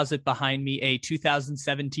my closet behind me a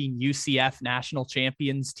 2017 UCF National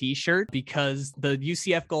Champions t-shirt, because the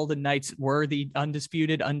UCF Golden Knights were the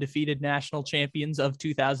undefeated national champions of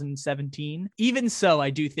 2017. Even so, I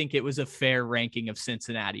do think it was a fair ranking of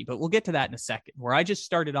Cincinnati, but we'll get to that in a second. Where I just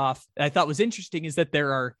started off, I thought was interesting is that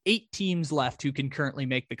there are 8 teams left who can currently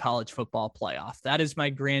make the college football playoff. That is my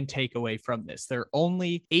grand takeaway from this. There are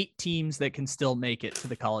only 8 teams that can still make it to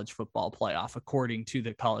the college football playoff, according to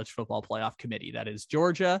the College Football Playoff Committee. That is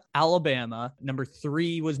Georgia, Alabama. Number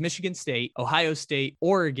 3 was Michigan State, Ohio State,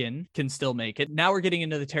 Oregon can still make it. Now we're getting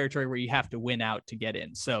into the territory where you have to win out to get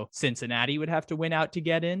in. So Cincinnati would have to win out to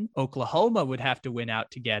get in. Oklahoma would have to win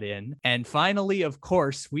out to get in. And finally, of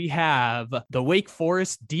course, we have the Wake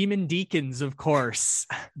Forest Demon Deacons, of course.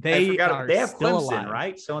 They have Clemson, alive.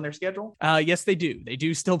 right? So on their schedule? Yes, they do. They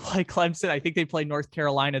do still play Clemson. I think they play North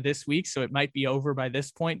Carolina this week, so it might be over by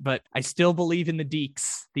this point, but I still believe in the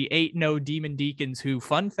Deeks, the 8-0 Demon Deacons, who,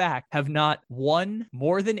 fun fact, have not won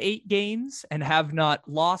more than 8 games and have not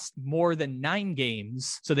lost more than 9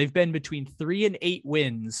 games. So they've been between 3 and 8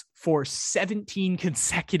 wins for 17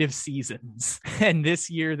 consecutive seasons. And this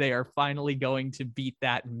year they are finally going to beat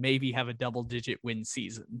that and maybe have a double-digit win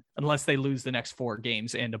season, unless they lose the next 4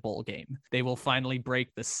 games and a bowl game. They will finally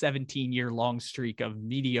break the 17-year-long streak of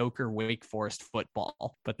mediocre Wake Forest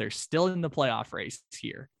football, but they're still in the playoff race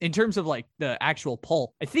here. In terms of like the actual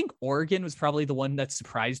poll, I think Oregon was probably the one that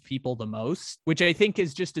surprised people the most, which I think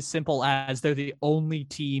is just as simple as they're the only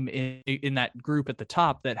team in that group at the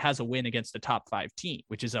top that has a win against a top 5 team,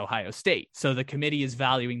 which is Ohio State. So the committee is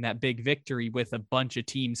valuing that big victory with a bunch of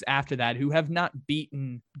teams after that who have not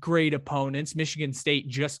beaten great opponents. Michigan State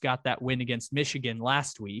just got that win against Michigan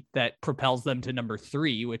last week that propels them to number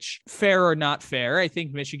 3, which, fair or not fair, I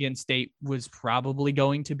think Michigan State was probably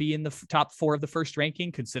going to be in the top 4 of the first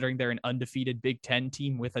ranking, considering they're an undefeated Big Ten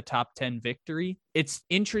team with a top 10 victory. It's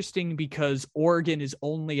interesting because Oregon is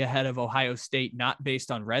only ahead of Ohio State, not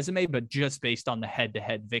based on resume, but just based on the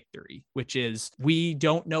head-to-head victory, which is, we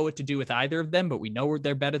don't know what to do with either of them, but we know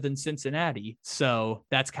they're better than Cincinnati. So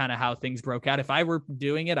that's kind of how things broke out. If I were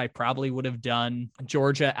doing it, I probably would have done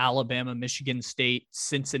Georgia, Alabama, Michigan State,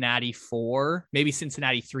 Cincinnati 4, maybe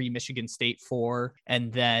Cincinnati 3, Michigan State 4,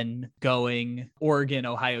 and then going Oregon,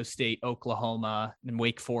 Ohio State, Oklahoma, and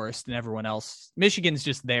Wake Forest, and everyone else. Michigan's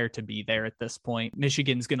just there to be there at this point.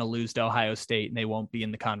 Michigan's going to lose to Ohio State and they won't be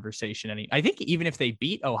in the conversation I think even if they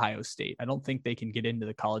beat Ohio State, I don't think they can get into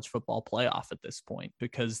the college football playoff at this point,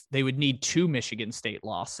 because they would need 2 Michigan State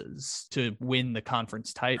losses to win the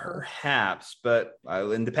conference title. Perhaps, but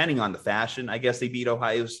and depending on the fashion, I guess they beat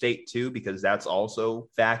Ohio State too, because that's also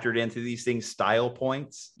factored into these things, style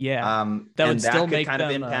points. Yeah, that would still make kind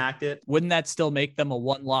of impact it. Wouldn't that still make them a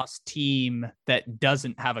 1-loss team that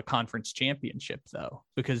doesn't have a conference championship though?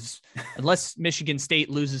 Because unless Michigan State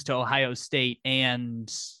loses to Ohio State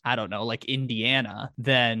and, I don't know, like Indiana,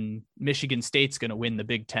 then Michigan State's going to win the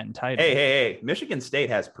Big Ten title. Hey. Michigan State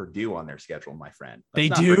has Purdue on their schedule, my friend. They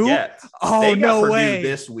do? Oh, they got no Purdue way.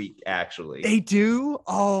 this week, actually. They do?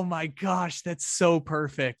 Oh, my gosh. That's so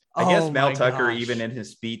perfect. I guess Mel Tucker, even in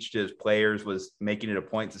his speech to his players, was making it a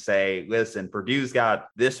point to say, listen, Purdue's got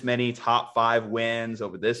this many top 5 wins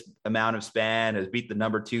over this amount of span, has beat the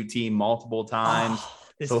number 2 team multiple times.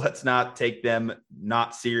 So let's not take them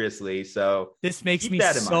not seriously. So this makes me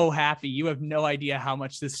so happy. You have no idea how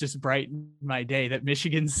much this just brightened my day that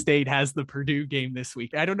Michigan State has the Purdue game this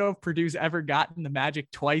week. I don't know if Purdue's ever gotten the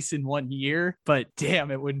Magic twice in one year, but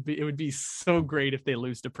damn, it would be so great if they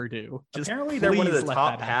lose to Purdue. Apparently they're one of the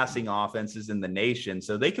top passing offenses in the nation,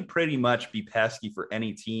 so they could pretty much be pesky for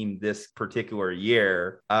any team this particular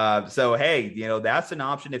year. So hey, that's an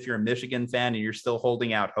option if you're a Michigan fan and you're still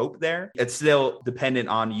holding out hope there. It's still dependent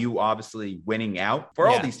on you obviously winning out for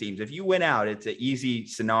all these teams. If you win out, it's an easy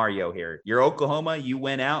scenario here. You're Oklahoma, you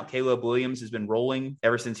win out. Caleb Williams has been rolling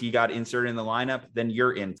ever since he got inserted in the lineup, then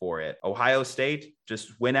you're in for it. Ohio State,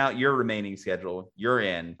 just win out your remaining schedule, you're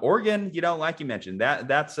in. Oregon, like you mentioned,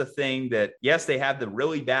 that's a thing that, yes, they have the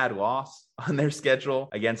really bad loss on their schedule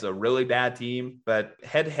against a really bad team, but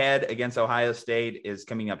head against Ohio State is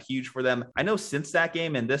coming up huge for them. I know since that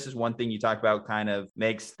game, and this is one thing you talk about kind of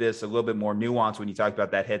makes this a little bit more nuanced when you talk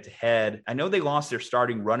about that head-to-head. I know they lost their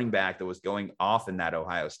starting running back that was going off in that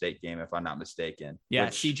Ohio State game, if I'm not mistaken. Yeah,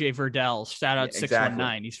 CJ Verdell, shout out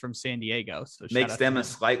 619. He's from San Diego. So makes them a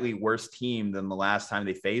slightly worse team than the last time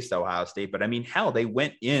they faced Ohio State. But I mean, hell, they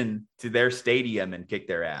went in to their stadium and kick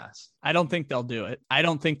their ass. I don't think they'll do it. I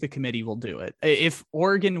don't think the committee will do it. If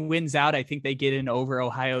Oregon wins out, I think they get in over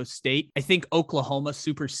Ohio State. I think Oklahoma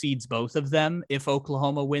supersedes both of them if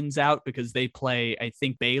Oklahoma wins out, because they play, I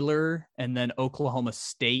think, Baylor and then Oklahoma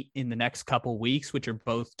State in the next couple weeks, which are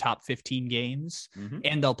both top 15 games.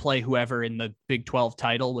 And they'll play whoever in the Big 12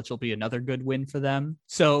 title, which will be another good win for them.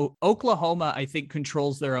 So Oklahoma, I think,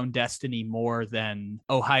 controls their own destiny more than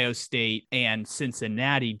Ohio State and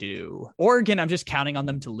Cincinnati do. Oregon, I'm just counting on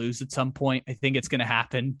them to lose at some point. I think it's going to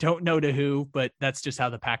happen. Don't know to who, but that's just how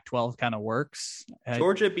the Pac-12 kind of works.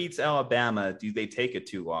 Georgia beats Alabama. Do they take a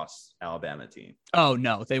 2-loss Alabama team? Oh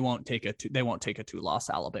no, they won't take a 2-loss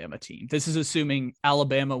Alabama team. This is assuming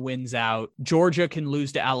Alabama wins out. Georgia can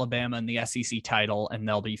lose to Alabama in the SEC title and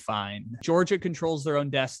they'll be fine. Georgia controls their own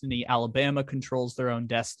destiny. Alabama controls their own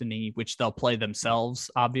destiny, which they'll play themselves,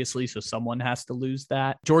 obviously. So someone has to lose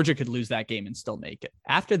that. Georgia could lose that game and still make it.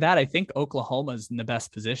 After that, I think Oklahoma's in the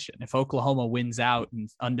best position. If Oklahoma wins out and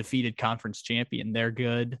undefeated conference champion, they're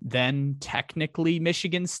good. Then technically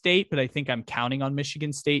Michigan State, but I think I'm counting on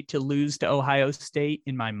Michigan State to lose to Ohio State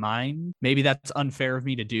in my mind. Maybe that's unfair of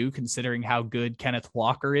me to do considering how good Kenneth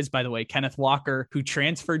Walker is. By the way, Kenneth Walker, who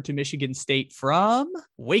transferred to Michigan State from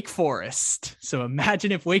Wake Forest. So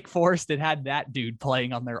imagine if Wake Forest had that dude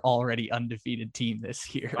playing on their already undefeated team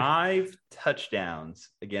this year. 5 touchdowns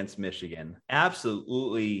against Michigan.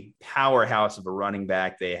 Absolutely powerhouse of a running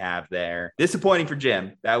back they have there. Disappointing for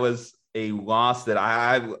Jim. That was a loss that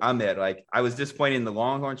I'm at. Like, I was disappointed in the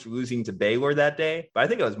Longhorns for losing to Baylor that day, but I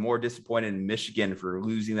think I was more disappointed in Michigan for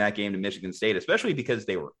losing that game to Michigan State, especially because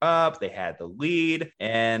they were up, they had the lead,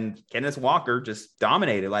 and Kenneth Walker just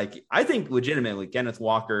dominated. Like, I think legitimately Kenneth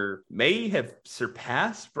Walker may have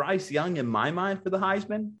surpassed Bryce Young in my mind for the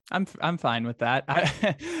Heisman. I'm fine with that.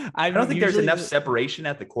 I don't think there's enough separation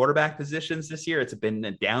at the quarterback positions this year. It's been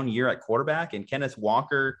a down year at quarterback, and Kenneth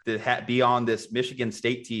Walker to be on this Michigan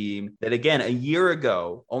State team that, again, a year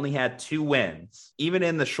ago only had 2 wins. Even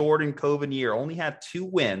in the shortened COVID year, only had 2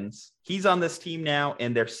 wins. He's on this team now,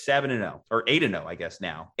 and they're 7-0 or 8-0, I guess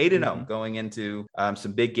now. 8-0 going into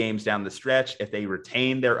some big games down the stretch. If they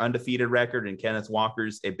retain their undefeated record, and Kenneth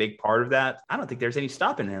Walker's a big part of that, I don't think there's any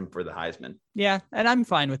stopping him for the Heisman. Yeah, and I'm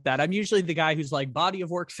fine with that. I'm usually the guy who's like body of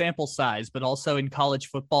work sample size, but also in college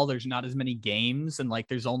football, there's not as many games, and like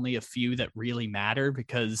there's only a few that really matter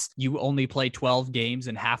because you only play 12 games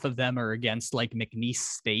and half of them are against like McNeese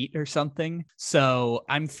State or something. So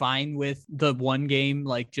I'm fine with the one game,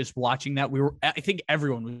 like just watching that. I think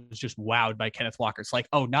everyone was just wowed by Kenneth Walker. It's like,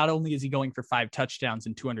 oh, not only is he going for 5 touchdowns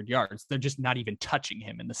and 200 yards, they're just not even touching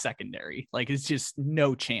him in the secondary. Like, it's just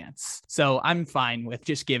no chance. So I'm fine with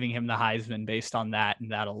just giving him the Heisman based on that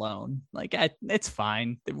and that alone. Like, it's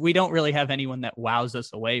fine. We don't really have anyone that wows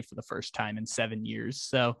us away for the first time in 7 years.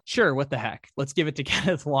 So sure, what the heck? Let's give it to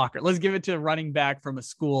Kenneth Walker. Let's give it to a running back from a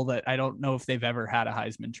school that I don't know if they've ever had a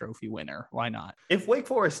Heisman Trophy winner. Why not? If Wake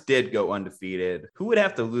Forest did go undefeated, who would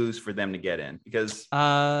have to lose for them to get in? Because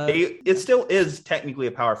it still is technically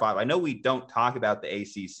a Power 5. I know we don't talk about the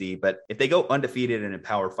ACC, but if they go undefeated in a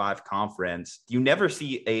Power 5 conference, you never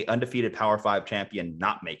see a undefeated Power 5 champion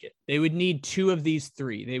not make it. They would need 2 of these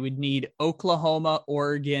 3. They would need Oklahoma,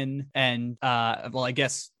 Oregon, and I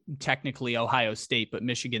guess technically Ohio State, but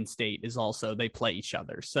Michigan State is also, they play each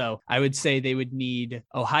other. So I would say they would need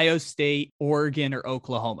Ohio State, Oregon, or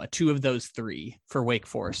Oklahoma, 2 of those 3 for Wake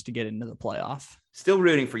Forest to get into the playoff. Still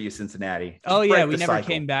rooting for you, Cincinnati. Oh yeah, we never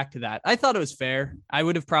came back to that. I thought it was fair. I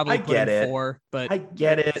would have probably put in 4, but I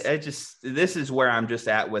get it. This is where I'm just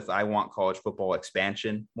at with, I want college football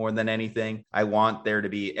expansion more than anything. I want there to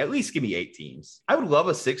be, at least give me 8 teams. I would love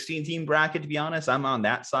a 16-team bracket, to be honest. I'm on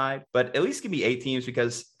that side, but at least give me 8 teams,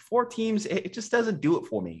 because 4 teams, it just doesn't do it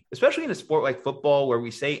for me, especially in a sport like football where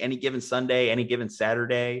we say any given Sunday, any given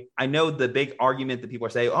Saturday. I know the big argument that people are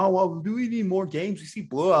saying, oh, well, do we need more games? We see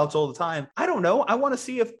blowouts all the time. I don't know. I want to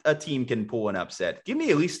see if a team can pull an upset. Give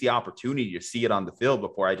me at least the opportunity to see it on the field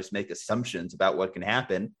before I just make assumptions about what can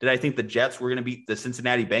happen. Did I think the Jets were going to beat the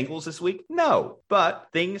Cincinnati Bengals this week? No, but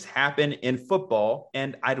things happen in football,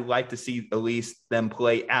 and I'd like to see at least them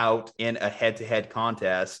play out in a head-to-head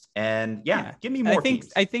contest. And give me more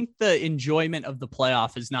teams. I think the enjoyment of the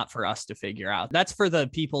playoff is not for us to figure out. That's for the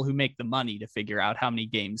people who make the money to figure out how many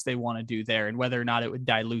games they want to do there and whether or not it would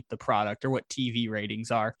dilute the product or what TV ratings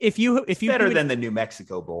are. If you better than the New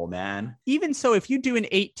Mexico Bowl, man. Even so, if you do an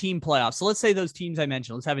 8-team playoff, so let's say those teams I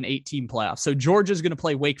mentioned, let's have an 8-team playoff. So Georgia's going to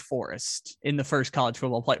play Wake Forest in the first college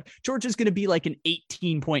football play. Georgia's going to be like an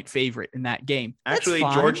 18-point favorite in that game. Actually,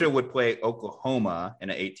 Georgia would play Oklahoma in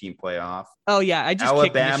an 8-team playoff. Oh yeah, I just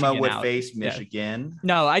Alabama would face Michigan.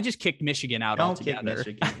 No, I just kicked Michigan out Don't kick altogether.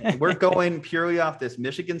 Michigan. We're going purely off this.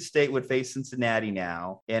 Michigan State would face Cincinnati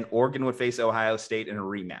now, and Oregon would face Ohio State in a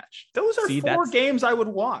rematch. Those are four games I would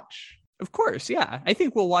watch. Of course, yeah. I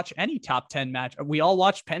think we'll watch any top 10 match. We all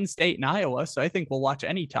watched Penn State and Iowa, so I think we'll watch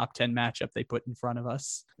any top 10 matchup they put in front of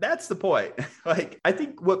us. That's the point. Like, I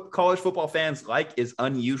think what college football fans like is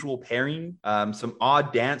unusual pairing, some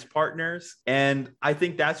odd dance partners. And I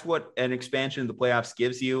think that's what an expansion of the playoffs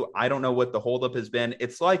gives you. I don't know what the holdup has been.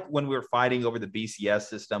 It's like when we were fighting over the BCS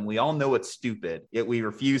system. We all know it's stupid, yet we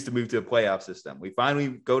refuse to move to a playoff system. We finally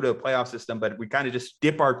go to a playoff system, but we kind of just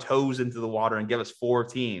dip our toes into the water and give us 4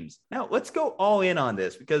 teams. Now, let's go all in on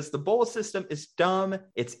this because the bowl system is dumb.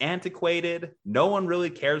 It's antiquated. No one really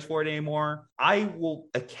cares for it anymore. I will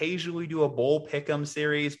occasionally do a bowl pick'em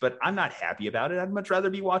series, but I'm not happy about it. I'd much rather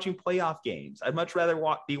be watching playoff games. I'd much rather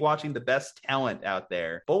be watching the best talent out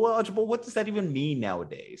there. Bowl eligible, what does that even mean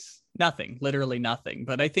nowadays? Nothing, literally nothing.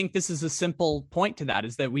 But I think this is a simple point to that,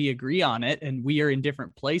 is that we agree on it and we are in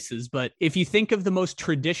different places. But if you think of the most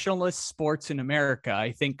traditionalist sports in America,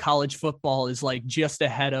 I think college football is like just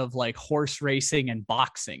ahead of like horse racing and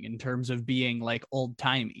boxing in terms of being like old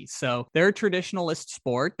timey. So they're a traditionalist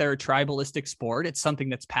sport. They're a tribalistic sport. It's something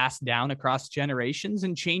that's passed down across generations,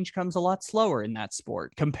 and change comes a lot slower in that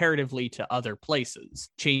sport comparatively to other places.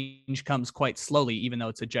 Change comes quite slowly, even though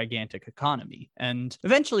it's a gigantic economy. And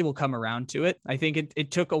eventually we'll come around to it. I think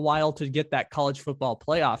it took a while to get that college football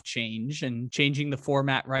playoff change, and changing the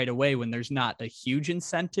format right away when there's not a huge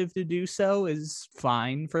incentive to do so is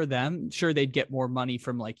fine for them. Sure, they'd get more money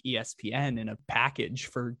from like ESPN in a package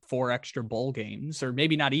for 4 extra bowl games, or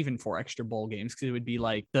maybe not even 4 extra bowl games, because it would be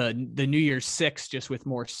like the New Year's 6 just with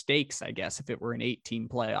more stakes, I guess, if it were an 8-team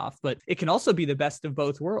playoff. But it can also be the best of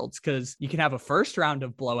both worlds, because you can have a first round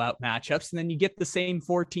of blowout matchups and then you get the same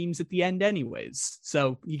 4 teams at the end anyways.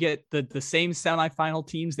 So you get the same semifinal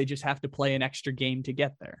teams. They just have to play an extra game to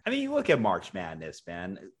get there. I mean, you look at March Madness,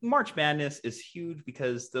 man. March Madness is huge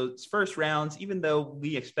because those first rounds, even though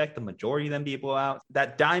we expect the majority of them to be blowout,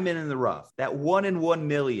 that diamond in the rough, that 1 in 1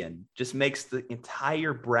 million just makes the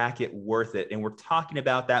entire bracket worth it. And we're talking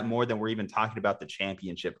about that more than we're even talking about the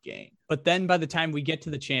championship game. But then by the time we get to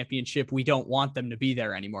the championship, we don't want them to be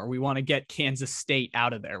there anymore. We want to get Kansas State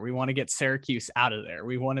out of there. We want to get Syracuse out of there.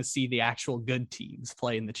 We want to see the actual good teams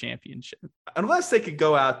play in the championship. Unless they could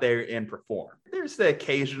go out there and perform. There's the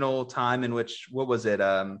occasional time in which, what was it?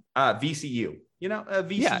 VCU. You know, a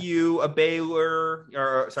VCU, a Baylor,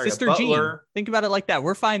 or sorry, Sister a Butler. Jean. Think about it like that.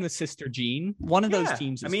 We're fine with Sister Jean. One of those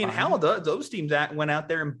teams is fine. Hell, those teams that went out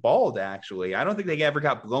there and balled, actually. I don't think they ever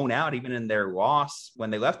got blown out, even in their loss when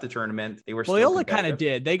they left the tournament. They were Loyola kind of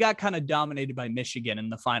did. They got kind of dominated by Michigan in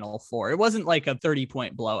the Final Four. It wasn't like a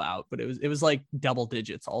 30-point blowout, but it was like double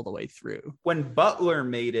digits all the way through. When Butler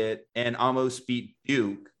made it and almost beat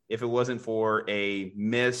Duke, if it wasn't for a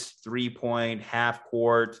missed 3-point half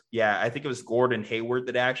court. Yeah, I think it was Gordon Hayward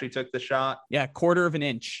that actually took the shot. Yeah, quarter of an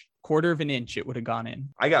inch, it would have gone in.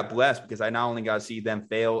 I got blessed because I not only got to see them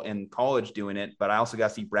fail in college doing it, but I also got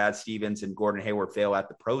to see Brad Stevens and Gordon Hayward fail at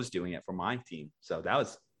the pros doing it for my team. So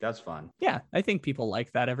that's fun. Yeah, I think people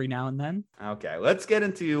like that every now and then. Okay, let's get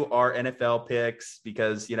into our NFL picks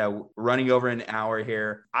because, we're running over an hour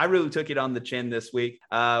here. I really took it on the chin this week.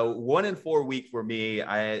 1-4 week for me.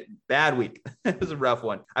 Bad week. It was a rough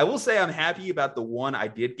one. I will say I'm happy about the one I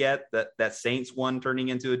did get, that Saints one turning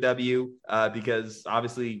into a W, because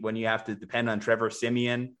obviously when you have to depend on Trevor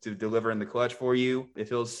Siemian to deliver in the clutch for you, it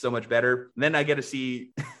feels so much better. And then I get to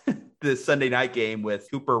see the Sunday night game with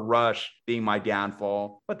Cooper Rush being my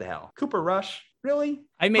downfall. What the hell? Cooper Rush? Really?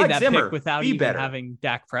 I made that pick without even having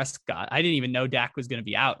Dak Prescott. I didn't even know Dak was going to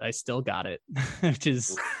be out. I still got it, which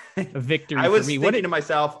is a victory for me. I was thinking to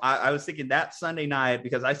myself, I was thinking that Sunday night,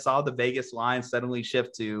 because I saw the Vegas line suddenly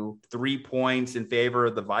shift to 3 points in favor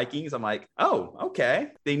of the Vikings. I'm like, oh, okay.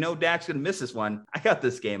 They know Dak's going to miss this one. I got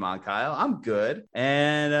this game on, Kyle. I'm good.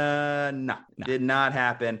 And no, did not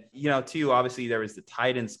happen. Too, obviously there was the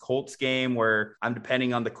Titans-Colts game where I'm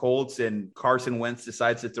depending on the Colts, and Carson Wentz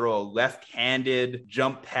decides to throw a left-handed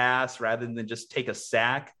jump pass rather than just take a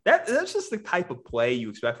sack. That's just the type of play you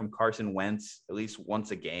expect from Carson Wentz at least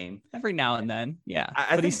once a game. Every now and then, yeah.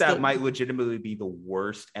 I think that might legitimately be the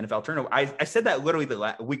worst NFL turnover. I said that literally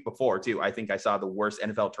the week before too. I think I saw the worst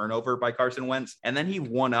NFL turnover by Carson Wentz, and then he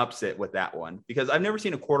one-ups it with that one, because I've never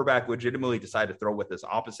seen a quarterback legitimately decide to throw with his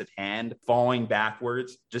opposite hand falling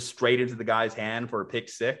backwards just straight into the guy's hand for a pick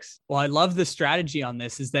six. Well, I love the strategy on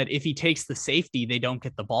this is that if he takes the safety, they don't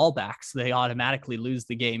get the ball back, so they automatically lose lose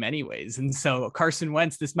the game anyways. And so Carson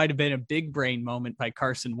Wentz, this might have been a big brain moment by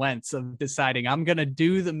Carson Wentz of deciding I'm going to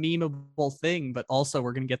do the memeable thing, but also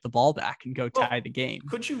we're going to get the ball back and go tie the game.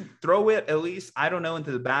 Could you throw it at least, I don't know,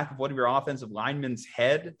 into the back of one of your offensive linemen's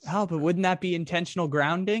head? Oh, but wouldn't that be intentional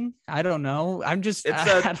grounding? I don't know. It's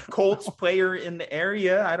a Colts player in the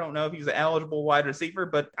area. I don't know if he's an eligible wide receiver,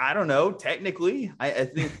 but I don't know. Technically, I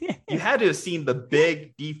think you had to have seen the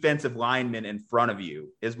big defensive lineman in front of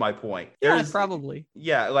you is my point. Probably.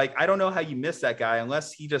 Yeah. Like, I don't know how you missed that guy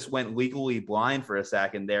unless he just went legally blind for a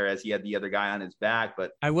second there as he had the other guy on his back.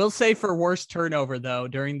 But I will say for worst turnover though,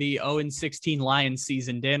 during the 0-16 Lions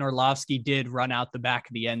season, Dan Orlovsky did run out the back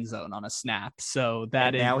of the end zone on a snap. So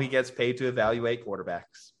now he gets paid to evaluate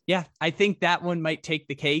quarterbacks. Yeah, I think that one might take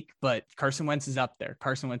the cake, but Carson Wentz is up there.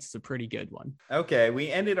 Carson Wentz is a pretty good one. Okay,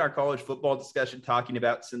 we ended our college football discussion talking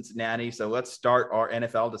about Cincinnati. So let's start our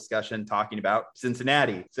NFL discussion talking about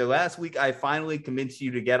Cincinnati. So last week, I finally convinced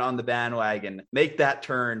you to get on the bandwagon, make that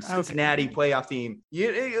turn, Cincinnati playoff team,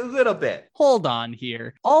 a little bit. Hold on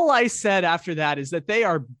here. All I said after that is that they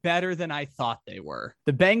are better than I thought they were.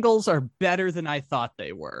 The Bengals are better than I thought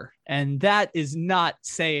they were. And that is not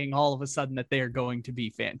saying all of a sudden that they are going to be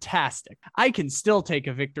fantastic. I can still take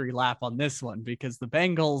a victory lap on this one because the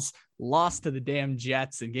Bengals lost to the damn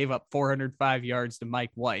Jets and gave up 405 yards to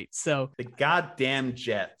Mike White. So the goddamn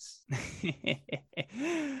Jets.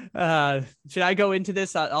 Should I go into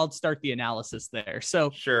this? I'll start the analysis there.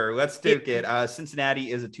 So sure, let's do it.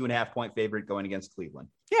 Cincinnati is a 2.5 point favorite going against Cleveland.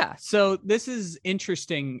 Yeah, so this is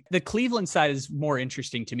interesting. The Cleveland side is more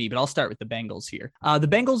interesting to me, but I'll start with the Bengals here. The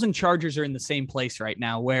Bengals and Chargers are in the same place right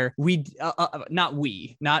now where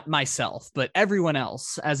not myself, but everyone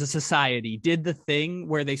else as a society did the thing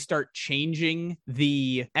where they start changing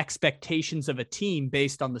the expectations of a team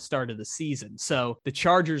based on the start of the season. So the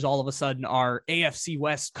Chargers all of a sudden are AFC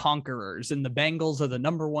West conquerors and the Bengals are the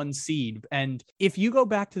number one seed. And if you go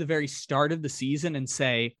back to the very start of the season and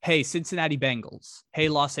say, hey, Cincinnati Bengals, hey,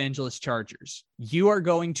 Los Angeles Chargers, you are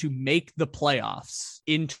going to make the playoffs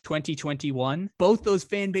in 2021, both those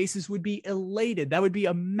fan bases would be elated. That would be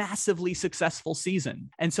a massively successful season.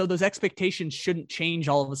 And so those expectations shouldn't change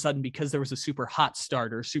all of a sudden because there was a super hot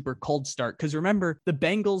start or super cold start. Because remember, the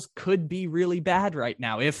Bengals could be really bad right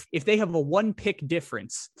now. If they have a one pick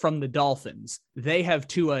difference from the Dolphins, they have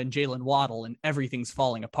Tua and Jalen Waddle and everything's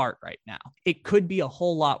falling apart right now. It could be a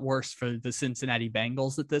whole lot worse for the Cincinnati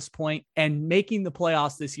Bengals at this point. And making the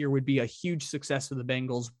playoffs this year would be a huge success for the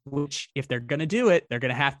Bengals, which if they're going to do it, they're going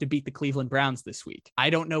to have to beat the Cleveland Browns this week. I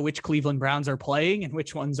don't know which Cleveland Browns are playing and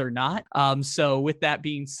which ones are not. So with that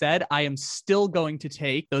being said, I am still going to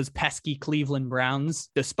take those pesky Cleveland Browns,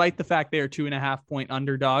 despite the fact they are 2.5 point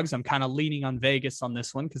underdogs. I'm kind of leaning on Vegas on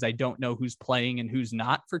this one because I don't know who's playing and who's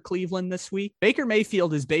not for Cleveland this week. Baker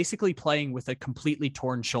Mayfield is basically playing with a completely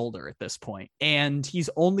torn shoulder at this point, and he's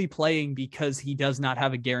only playing because he does not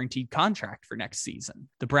have a guaranteed contract for next season.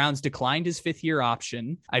 The Browns declined his fifth-year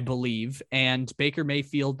option, I believe, and Baker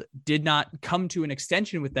Mayfield did not come to an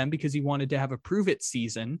extension with them because he wanted to have a prove-it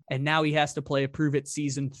season, and now he has to play a prove-it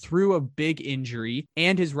season through a big injury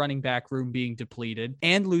and his running back room being depleted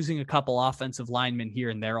and losing a couple offensive linemen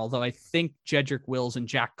here and there, although I think Jedrick Wills and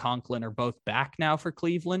Jack Conklin are both back now for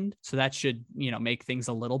Cleveland, so that should, make things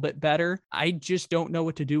a little bit better. I just don't know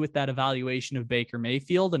what to do with that evaluation of Baker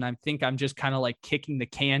Mayfield, and I think I'm just kind of like kicking the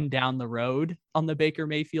can down the road on the Baker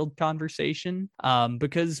Mayfield conversation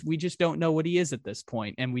because we just don't know what he is at this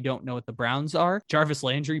point, and we don't know what the Browns are. Jarvis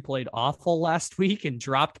Landry played awful last week and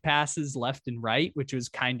dropped passes left and right, which was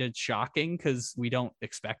kind of shocking because we don't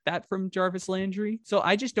expect that from Jarvis Landry. So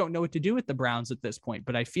I just don't know what to do with the Browns at this point,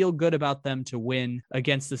 but I feel good about them to win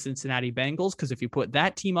against the Cincinnati Bengals because if you put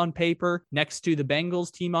that team on paper next to the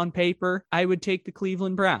Bengals team on paper, I would take the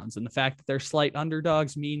Cleveland Browns, and the fact that they're slight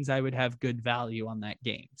underdogs means I would have good value on that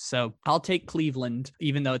game. So I'll take Cleveland,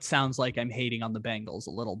 even though it sounds like I'm hating on the Bengals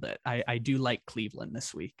a little bit. I do like Cleveland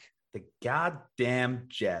this week. The goddamn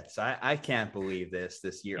Jets. I can't believe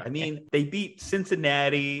this year. I mean, they beat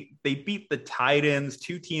Cincinnati. They beat the Titans,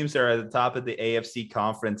 two teams that are at the top of the AFC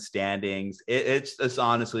conference standings. It's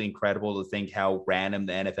honestly incredible to think how random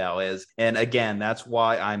the NFL is. And again, that's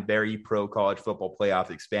why I'm very pro college football playoff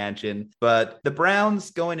expansion. But the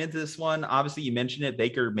Browns going into this one, obviously you mentioned it,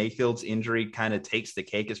 Baker Mayfield's injury kind of takes the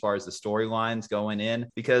cake as far as the storylines going in,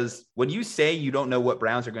 because when you say you don't know what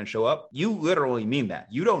Browns are going to show up, you literally mean that.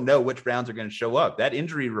 You don't know know which Browns are going to show up. That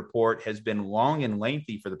injury report has been long and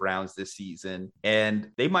lengthy for the Browns this season, and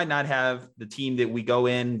they might not have the team that we go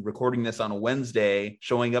in recording this on a Wednesday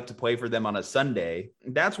showing up to play for them on a Sunday.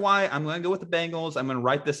 That's why I'm going to go with the Bengals. I'm going to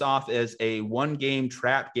write this off as a one-game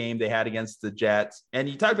trap game they had against the Jets. And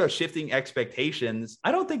you talk about shifting expectations.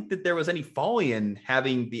 I don't think that there was any folly in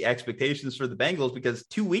having the expectations for the Bengals, because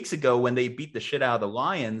 2 weeks ago when they beat the shit out of the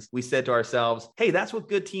Lions, we said to ourselves, hey, that's what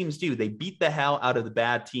good teams do. They beat the hell out of the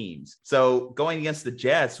bad teams. So going against the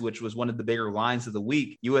Jets, which was one of the bigger lines of the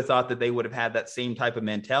week, you would have thought that they would have had that same type of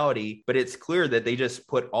mentality, but it's clear that they just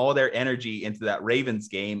put all their energy into that Ravens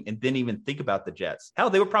game and didn't even think about the Jets. Hell,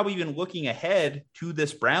 they were probably even looking ahead to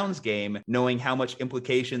this Browns game, knowing how much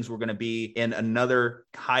implications were going to be in another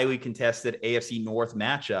highly contested AFC North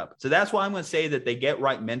matchup. So that's why I'm going to say that they get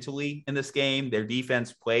right mentally in this game. Their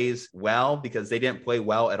defense plays well because they didn't play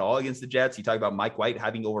well at all against the Jets. You talk about Mike White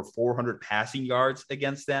having over 400 passing yards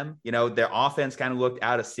against them. You know, their offense kind of looked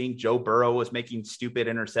out of sync. Joe Burrow was making stupid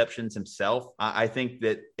interceptions himself. I think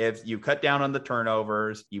that if you cut down on the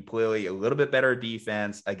turnovers, you play a little bit better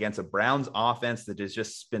defense against a Browns offense that has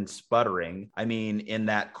just been sputtering. I mean, in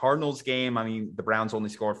that Cardinals game, the Browns only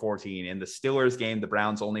scored 14. In the Steelers game, the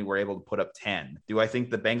Browns only were able to put up 10. Do I think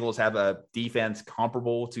the Bengals have a defense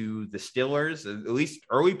comparable to the Steelers? At least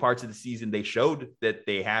early parts of the season, they showed that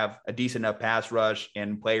they have a decent enough pass rush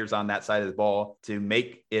and players on that side of the ball to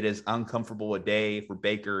make it as uncomfortable a day for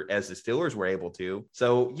Baker as the Steelers were able to.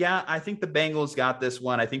 So yeah, I think the Bengals got this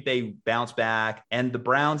one. I think they bounce back, and the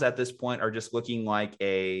Browns at this point are just looking like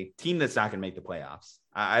a team that's not going to make the playoffs.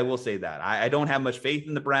 I will say that. I don't have much faith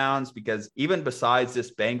in the Browns because even besides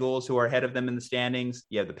this Bengals, who are ahead of them in the standings,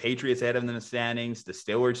 you have the Patriots ahead of them in the standings. The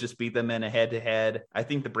Steelers just beat them in a head-to-head. I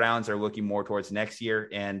think the Browns are looking more towards next year,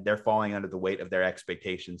 and they're falling under the weight of their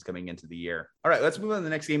expectations coming into the year. All right, let's move on to the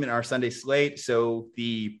next game in our Sunday slate. So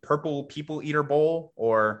the Purple People Eater Bowl,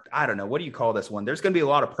 or I don't know, what do you call this one? There's going to be a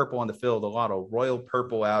lot of purple on the field, a lot of royal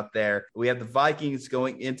purple out there. We have the Vikings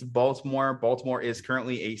going into Baltimore. Baltimore is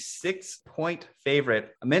currently a 6-point favorite.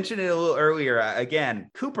 I mentioned it a little earlier. Again,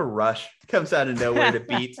 Cooper Rush comes out of nowhere to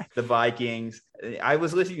beat the Vikings. I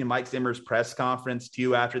was listening to Mike Zimmer's press conference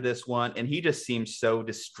too after this one, and he just seemed so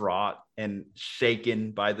distraught and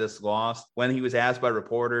shaken by this loss. When he was asked by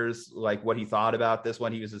reporters like what he thought about this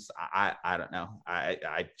one, he was just, I don't know.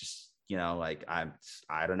 I just,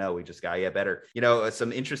 I don't know. We just got to get better.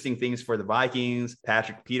 Some interesting things for the Vikings.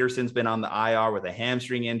 Patrick Peterson's been on the IR with a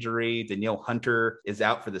hamstring injury. Danielle Hunter is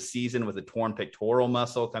out for the season with a torn pectoral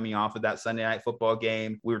muscle coming off of that Sunday Night Football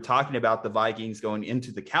game. We were talking about the Vikings going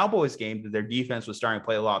into the Cowboys game, that their defense was starting to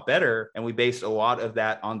play a lot better. And we based a lot of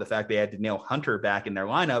that on the fact they had Danielle Hunter back in their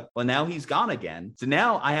lineup. Well, now he's gone again. So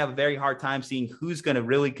now I have a very hard time seeing who's going to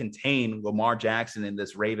really contain Lamar Jackson in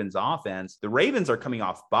this Ravens offense. The Ravens are coming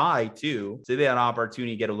off bye too. So they had an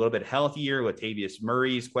opportunity to get a little bit healthier. Latavius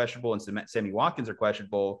Murray's questionable and Sammy Watkins are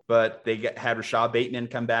questionable, but they had Rashad Bateman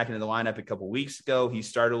come back into the lineup a couple weeks ago. He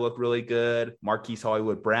started to look really good. Marquise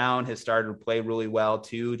Hollywood Brown has started to play really well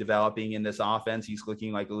too, developing in this offense. He's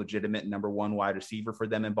looking like a legitimate number one wide receiver for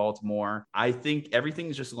them in Baltimore. I think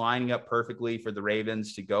everything's just lining up perfectly for the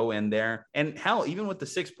Ravens to go in there. And hell, even with the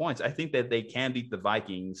 6 points, I think that they can beat the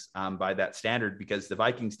Vikings by that standard, because the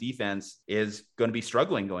Vikings defense is going to be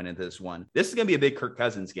struggling going into this one. This is going to be a big Kirk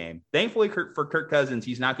Cousins game. Thankfully for Kirk Cousins,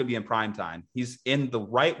 he's not going to be in prime time. He's in the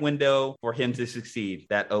right window for him to succeed.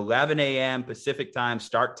 That 11 a.m. Pacific time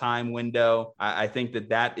start time window. I think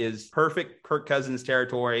that is perfect Kirk Cousins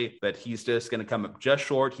territory, but he's just going to come up just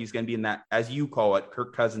short. He's going to be in that, as you call it,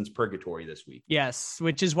 Kirk Cousins purgatory this week. Yes,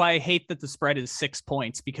 which is why I hate that the spread is 6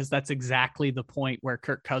 points, because that's exactly the point where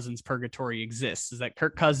Kirk Cousins purgatory exists, is that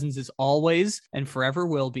Kirk Cousins is always and forever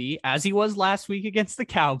will be, as he was last week against the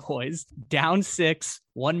Cowboys, down 6,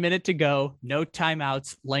 1 minute to go, no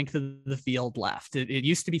timeouts, length of the field left. It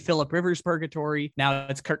used to be Phillip Rivers purgatory. Now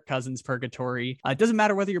it's Kirk Cousins purgatory. It doesn't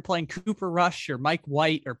matter whether you're playing Cooper Rush or Mike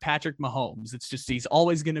White or Patrick Mahomes. It's just, he's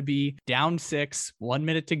always going to be down 6, 1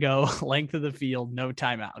 minute to go, length of the field, no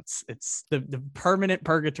timeouts. It's the permanent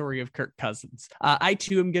purgatory of Kirk Cousins. I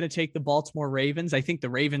too am going to take the Baltimore Ravens. I think the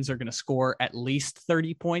Ravens are going to score at least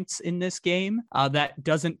 30 points in this game. That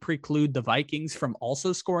doesn't preclude the Vikings from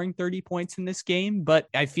also scoring 30 points in this game, but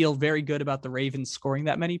but I feel very good about the Ravens scoring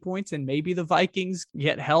that many points, and maybe the Vikings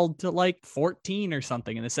get held to like 14 or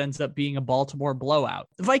something, and this ends up being a Baltimore blowout.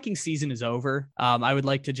 The Viking season is over. I would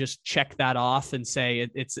like to just check that off and say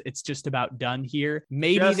it's just about done here.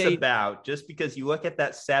 Maybe just because you look at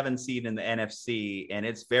that 7 seed in the NFC, and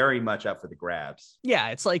it's very much up for the grabs. Yeah,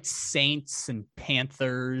 it's like Saints and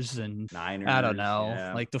Panthers and Niners. I don't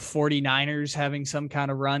know, like the 49ers having some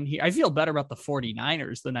kind of run here. I feel better about the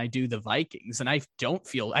 49ers than I do the Vikings. And I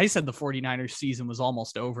said the 49ers season was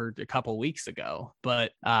almost over a couple weeks ago,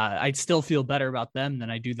 but I'd still feel better about them than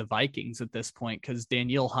I do the Vikings at this point, because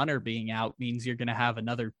Danielle Hunter being out means you're going to have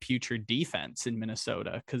another putrid defense in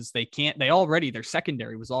Minnesota, because their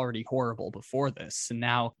secondary was already horrible before this. And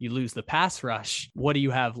now you lose the pass rush. What do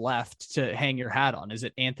you have left to hang your hat on? Is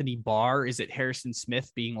it Anthony Barr? Is it Harrison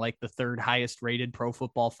Smith being like the third highest rated Pro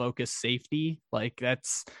Football Focus safety? Like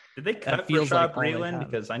that's... Did they cut Rashad Breeland?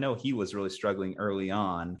 Because I know he was really struggling early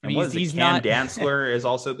on. And Cam Dantzler has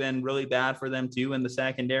also been really bad for them too in the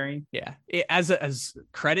secondary. Yeah. As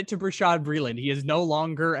credit to Rashad Breeland, he is no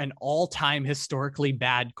longer an all-time historically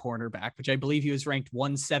bad cornerback, which I believe he was ranked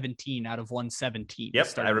 117 out of 117. Yep,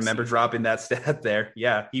 I remember dropping that stat there.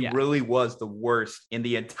 Yeah, he really was the worst in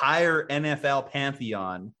the entire NFL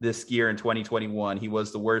pantheon this year in 2021. He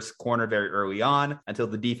was the worst corner very early on until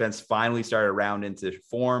the defense finally started round into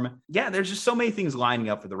form. Yeah, there's just so many things lining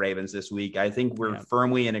up for the Ravens this week. I think we're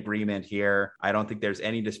firmly in agreement here. I don't think there's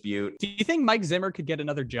any dispute. Do you think Mike Zimmer could get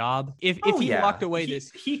another job if he walked away?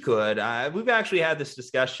 He could. We've actually had this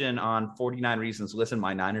discussion on 49 Reasons. Listen,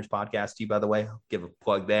 my Niners podcast to you, by the way. I'll give a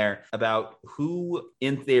plug there about who,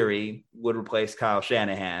 in theory, would replace Kyle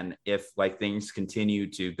Shanahan if like things continue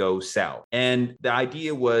to go south. And the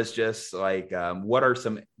idea was just like, what are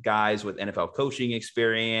some guys with NFL coaching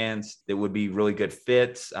experience that would be really good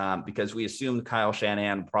fits? Because we assumed Kyle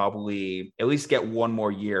Shanahan probably at least get one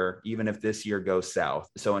more year, even if this year goes south.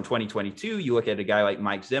 So in 2022, you look at a guy like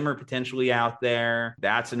Mike Zimmer potentially out there.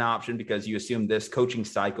 That's an option because you assume this coaching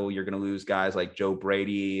cycle, you're going to lose guys like Joe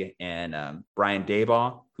Brady and Brian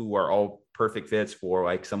Daboll, who are all perfect fits for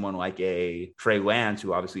like someone like a Trey Lance,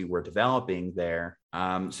 who obviously we're developing there.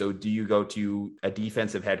 So do you go to a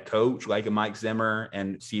defensive head coach like a Mike Zimmer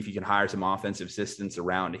and see if you can hire some offensive assistants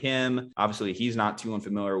around him? Obviously, he's not too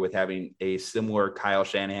unfamiliar with having a similar Kyle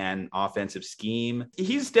Shanahan offensive scheme.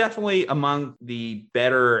 He's definitely among the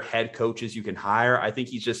better head coaches you can hire. I think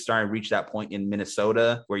he's just starting to reach that point in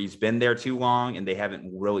Minnesota where he's been there too long and they haven't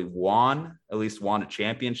really won a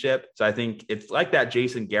championship. So I think it's like that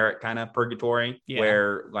Jason Garrett kind of purgatory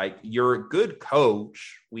where like you're a good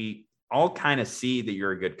coach. We all kind of see that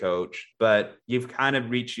you're a good coach, but you've kind of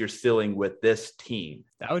reached your ceiling with this team.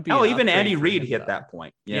 That would be even Andy Reid hit that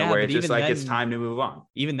point, where it's just like it's time to move on.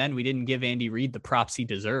 Even then, we didn't give Andy Reid the props he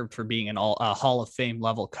deserved for being a Hall of Fame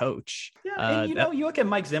level coach. Yeah, and you look at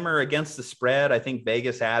Mike Zimmer against the spread. I think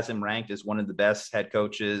Vegas has him ranked as one of the best head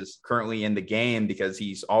coaches currently in the game because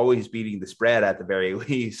he's always beating the spread at the very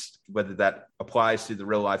least. Whether that applies to the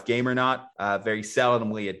real life game or not, very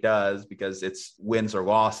seldomly it does because it's wins or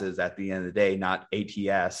losses at the end of the day, not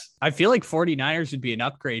ATS. I feel like 49ers would be an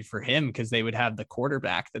upgrade for him because they would have the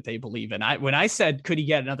quarterback that they believe in. When I said, could he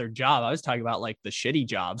get another job? I was talking about like the shitty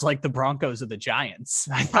jobs, like the Broncos or the Giants.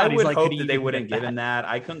 I would hope that they wouldn't give him that.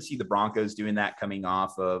 I couldn't see the Broncos doing that coming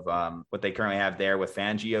off of what they currently have there with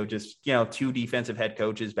Fangio, just, two defensive head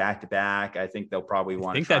coaches back to back. I think they'll probably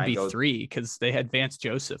want to try that'd be three because they had Vance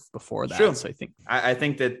Joseph before that. True. So I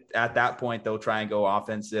think that at that point, they'll try and go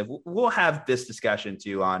offensive. We'll have this discussion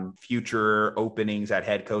too on future openings at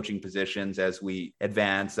head coaching positions as we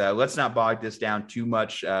advance. Let's not bog this down too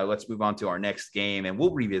much. Let's move on to our next game and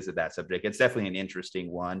we'll revisit that subject. It's definitely an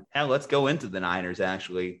interesting one. Hell, let's go into the Niners.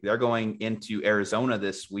 Actually, they're going into Arizona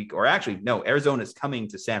this week, or actually, no, Arizona's coming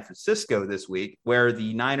to San Francisco this week, where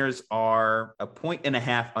the Niners are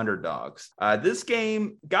 1.5 underdogs. This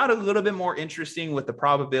game got a little bit more interesting with the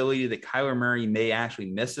probability that Kyler Murray may actually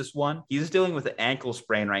miss this one. He's dealing with an ankle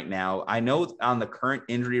sprain right now. I know on the current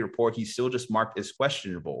injury report, he's still just marked as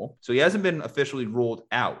questionable. So he hasn't been officially ruled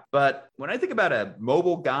out. But when I think about a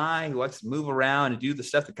mobile guy who likes to move around and do the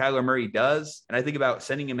stuff that Kyler Murray does, and I think about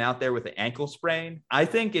sending him out there with an ankle sprain, I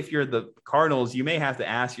think if you're the Cardinals, you may have to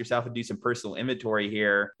ask yourself and do some personal inventory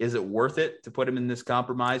here. Is it worth it to put him in this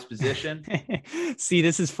compromised position? See,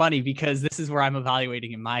 this is funny because this is where I'm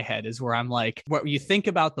evaluating in my head, is where I'm like, what you think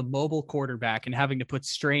about the mobile quarterback and having to put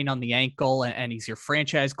strain on the ankle, and he's your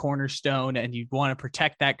franchise cornerstone, and you want to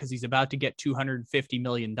protect that because he's about to get $250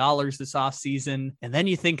 million this offseason. And then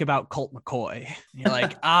you think about Colt McCoy. You're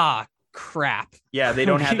like, crap. Yeah, they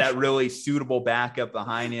don't have that really suitable backup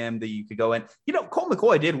behind him that you could go in. Colt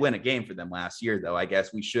McCoy did win a game for them last year, though. I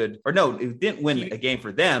guess we should, or no, it didn't win a game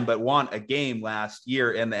for them, but won a game last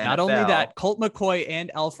year in the NFL. Not only that, Colt McCoy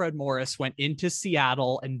and Alfred Morris went into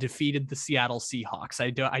Seattle and defeated the Seattle Seahawks.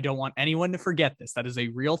 I don't want anyone to forget this. That is a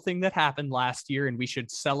real thing that happened last year, and we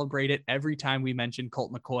should celebrate it every time we mention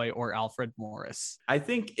Colt McCoy or Alfred Morris. I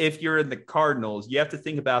think if you're in the Cardinals, you have to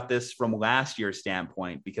think about this from last year's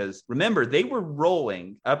standpoint, because remember, they were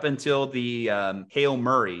rolling up until the Hail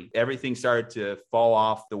Murray. Everything started to fall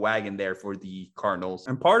off the wagon there for the Cardinals.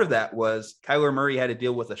 And part of that was Kyler Murray had to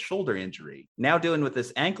deal with a shoulder injury, now dealing with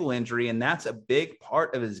this ankle injury. And that's a big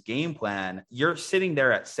part of his game plan. You're sitting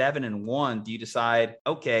there at 7-1. Do you decide,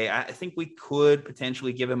 okay, I think we could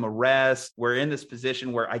potentially give him a rest? We're in this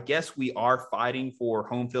position where I guess we are fighting for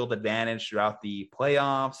home field advantage throughout the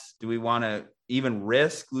playoffs. Do we want to even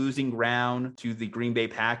risk losing ground to the Green Bay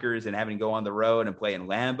Packers and having to go on the road and play in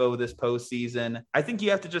Lambeau this postseason? I think you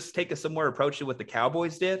have to just take a similar approach to what the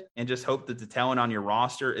Cowboys did and just hope that the talent on your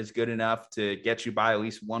roster is good enough to get you by at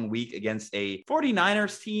least 1 week against a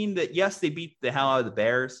 49ers team that, yes, they beat the hell out of the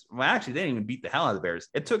Bears. Well, actually, they didn't even beat the hell out of the Bears.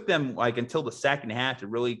 It took them until the second half to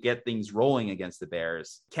really get things rolling against the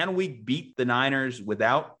Bears. Can we beat the Niners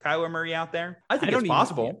without Kyler Murray out there? I think it's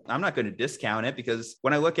possible. I'm not going to discount it, because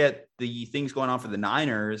when I look at the things going on for the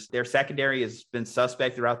Niners, their secondary has been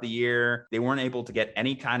suspect throughout the year. They weren't able to get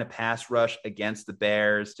any kind of pass rush against the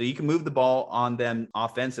Bears. So you can move the ball on them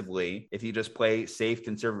offensively if you just play safe,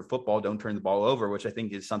 conservative football, don't turn the ball over, which I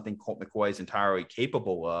think is something Colt McCoy is entirely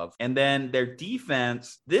capable of. And then their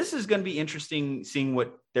defense, this is going to be interesting seeing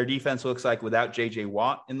what their defense looks like without JJ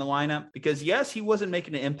Watt in the lineup, because yes, he wasn't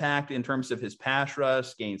making an impact in terms of his pass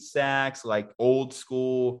rush, gain sacks, like old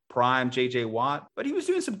school prime JJ Watt, but he was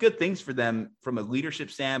doing some good things for them from a leadership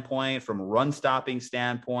standpoint, from a run stopping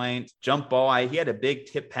standpoint, jump ball. He had a big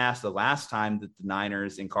tip pass the last time that the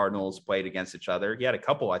Niners and Cardinals played against each other. He had a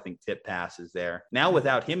couple, I think, tip passes there. Now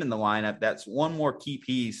without him in the lineup, that's one more key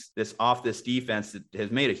piece off this defense that has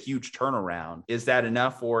made a huge turnaround. Is that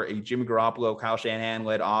enough for a Jimmy Garoppolo, Kyle Shanahan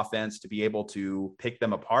led offense to be able to pick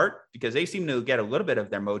them apart? Because they seem to get a little bit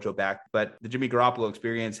of their mojo back, but the Jimmy Garoppolo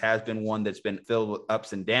experience has been one that's been filled with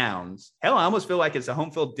ups and downs. Hell, I almost feel like it's a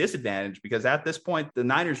home field disadvantage, because at this point, the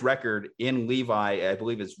Niners record in Levi, I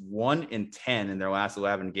believe, is 1-10 in their last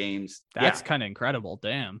 11 games. That's kind of incredible.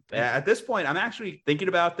 Damn. At this point, I'm actually thinking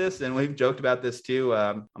about this, and we've joked about this too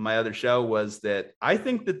on my other show, was that I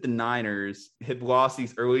think that the Niners have lost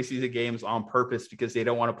these early season games on purpose because they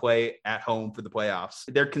don't want to play at home for the playoffs.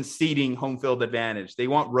 They're conceding home field advantage. They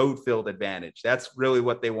want road field advantage. That's really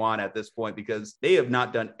what they want at this point, because they have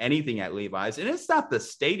not done anything at Levi's. And it's not the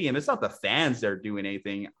stadium. It's not the fans that are doing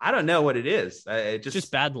anything. I don't know what it is.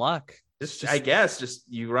 Just bad luck. I guess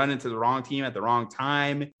you run into the wrong team at the wrong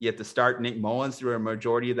time. You have to start Nick Mullins through a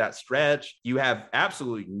majority of that stretch. You have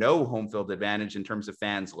absolutely no home field advantage in terms of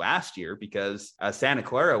fans last year, because Santa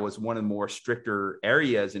Clara was one of the more stricter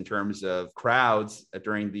areas in terms of crowds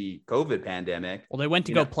during the COVID pandemic. Well, they went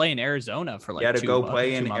to go play in Arizona for like 2 months. You had to go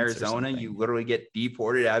play in Arizona. You literally get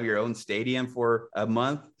deported out of your own stadium for a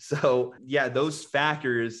month. So yeah, those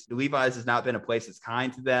factors, Levi's has not been a place that's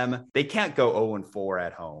kind to them. They can't go 0-4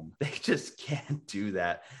 at home. They just can't do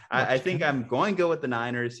that. I think I'm going to go with the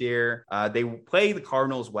Niners here. They play the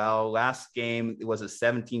Cardinals well. Last game, it was a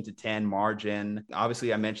 17-10 margin.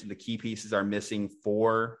 Obviously, I mentioned the key pieces are missing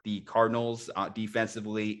for the Cardinals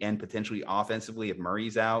defensively and potentially offensively if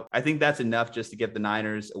Murray's out. I think that's enough just to give the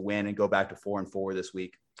Niners a win and go back to 4-4 this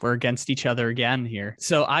week. We're against each other again here.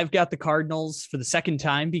 So I've got the Cardinals for the second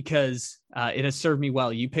time because it has served me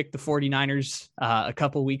well. You picked the 49ers a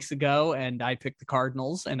couple weeks ago, and I picked the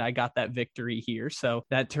Cardinals, and I got that victory here. So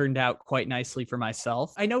that turned out quite nicely for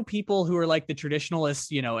myself. I know people who are like the traditionalists,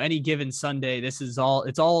 any given Sunday, it's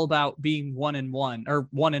all about being 1-1 or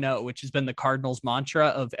 1-0, which has been the Cardinals mantra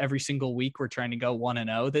of every single week. We're trying to go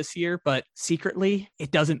 1-0 this year, but secretly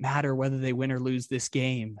it doesn't matter whether they win or lose this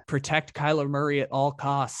game. Protect Kyler Murray at all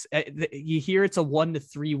costs. You hear it's a 1 to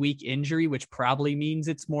 3 week injury, which probably means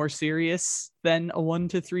it's more serious than a 1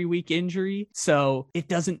 to 3 week injury. So it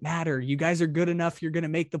doesn't matter. You guys are good enough. You're going to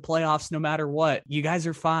make the playoffs no matter what. You guys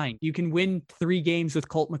are fine. You can win 3 games with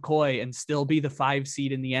Colt McCoy and still be the 5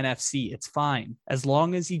 seed in the NFC. It's fine. As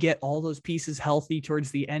long as you get all those pieces healthy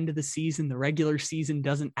towards the end of the season, the regular season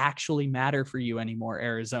doesn't actually matter for you anymore,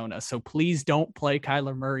 Arizona. So please don't play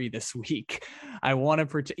Kyler Murray this week. I want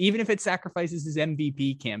to even if it sacrifices his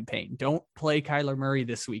MVP campaign, don't play Kyler Murray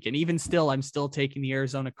this week. And even still, I'm still taking the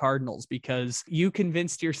Arizona Cardinals because you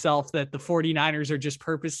convinced yourself that the 49ers are just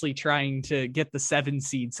purposely trying to get the 7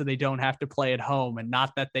 seed so they don't have to play at home, and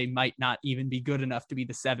not that they might not even be good enough to be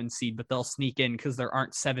the 7 seed, but they'll sneak in because there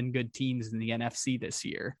aren't 7 good teams in the NFC this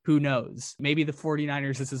year. Who knows? Maybe the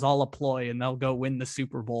 49ers, this is all a ploy and they'll go win the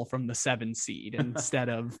Super Bowl from the 7 seed instead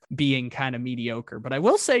of being kind of mediocre. But I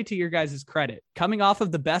will say, to your guys' credit, coming off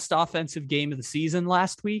of the best offensive game of the season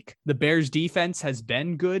last week, the Bears defense has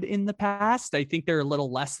been good in the past. I think they're a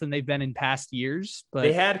little less than they've been in past years, but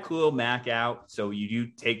they had Khalil Mack out. So you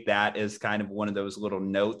do take that as kind of one of those little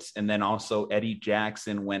notes. And then also Eddie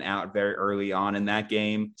Jackson went out very early on in that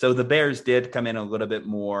game. So the Bears did come in a little bit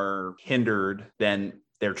more hindered than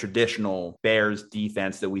their traditional Bears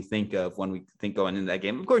defense that we think of when we think going into that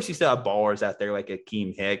game. Of course, you still have ballers out there like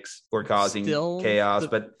Akeem Hicks who are causing chaos,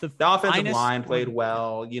 but the offensive line played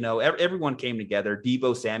well. You know, everyone came together.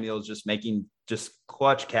 Deebo Samuel's just making just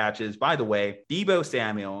clutch catches. By the way, Deebo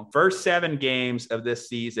Samuel, first 7 games of this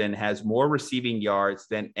season, has more receiving yards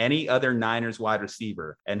than any other Niners wide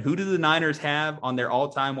receiver. And who do the Niners have on their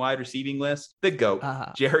all-time wide receiving list? The GOAT,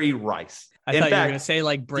 Jerry Rice. I thought you were going to say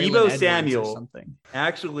like Braylon Edwards Samuel or something.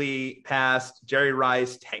 Actually passed Jerry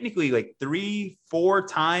Rice technically like 3-4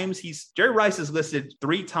 times. Jerry Rice is listed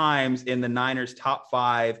 3 times in the Niners top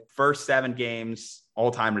 5 first 7 games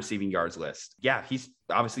all-time receiving yards list. Yeah, he's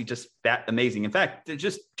obviously just that amazing. In fact,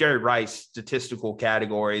 just Jerry Rice statistical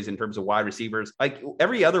categories in terms of wide receivers, like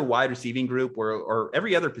every other wide receiving group or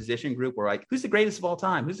every other position group, we're like, who's the greatest of all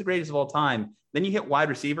time? Who's the greatest of all time? Then you hit wide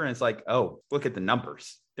receiver and it's like, oh, look at the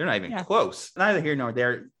numbers. They're not even close. Neither here nor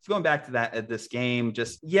there. Going back to that at this game,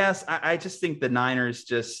 I just think the Niners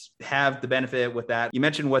just have the benefit with that. You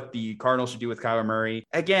mentioned what the Cardinals should do with Kyler Murray.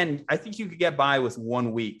 Again, I think you could get by with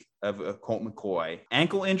 1 week of Colt McCoy.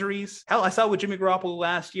 Ankle injuries. Hell, I saw with Jimmy Garoppolo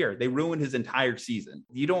last year. They ruined his entire season.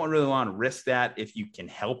 You don't really want to risk that if you can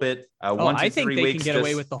help it. I think they can get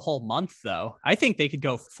away with the whole month, though. I think they could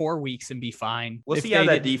go 4 weeks and be fine. We'll see how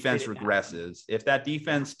that defense regresses. If that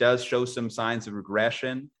defense does show some signs of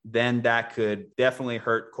regression, then that could definitely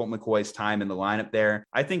hurt Colt McCoy's time in the lineup there.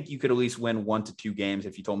 I think you could at least win 1 to 2 games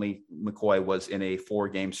if you told me McCoy was in a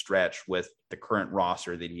 4-game stretch with the current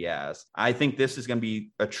roster that he has. I think this is going to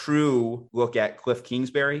be a true look at Cliff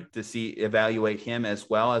Kingsbury to evaluate him as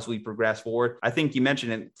well as we progress forward. I think you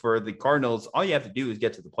mentioned it for the Cardinals. All you have to do is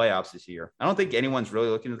get to the playoffs this year. I don't think anyone's really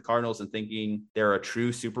looking at the Cardinals and thinking they're a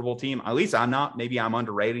true Super Bowl team. At least I'm not. Maybe I'm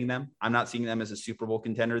underrating them. I'm not seeing them as a Super Bowl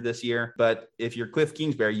contender this year. But if you're Cliff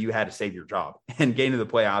Kingsbury, you had to save your job. And getting to the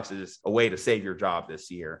playoffs is a way to save your job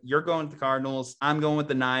this year. You're going with the Cardinals. I'm going with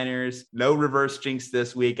the Niners. No reverse jinx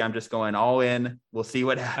this week. I'm just going all in. We'll see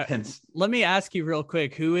what happens. Let me ask you real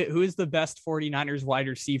quick, who is the best 49ers wide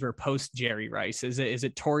receiver post Jerry Rice? Is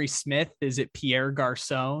it Torrey Smith? Is it Pierre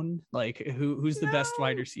Garcon? Like who's the best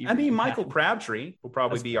wide receiver? I mean, Michael Crabtree will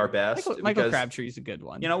probably be our best. Michael Crabtree is a good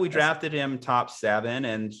one. You know, we drafted him top 7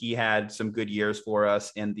 and he had some good years for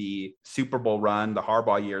us in the Super Bowl run, the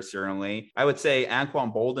Harbaugh year, certainly. I would say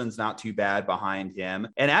Anquan Bolden's not too bad behind him.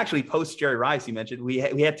 And actually post Jerry Rice, you mentioned we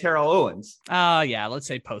had Terrell Owens. Yeah, let's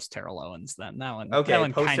say post Terrell Owens then. That one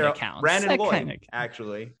kind of counts. Brandon Lloyd,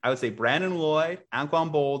 actually. I would say Brandon Lloyd,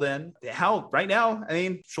 Anquan Bolden. Hell, right now, I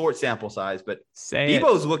mean, short sample size, but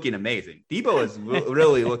Debo's looking amazing. Debo is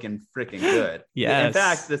really looking freaking good. Yeah. In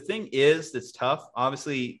fact, the thing is that's tough.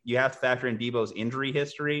 Obviously, you have to factor in Debo's injury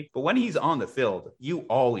history, but when he's on the field, you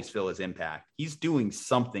always feel his impact. He's doing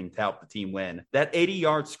something to help the team win. That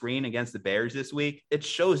 80-yard screen against the Bears this week, it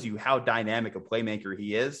shows you how dynamic a playmaker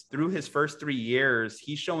he is. Through his first 3 years,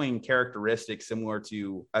 he's showing characteristics similar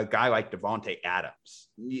to a guy like Devontae Adams.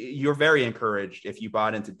 You're very encouraged if you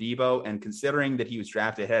bought into Debo, and considering that he was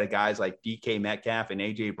drafted ahead of guys like DK Metcalf and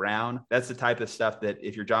AJ Brown, that's the type of stuff that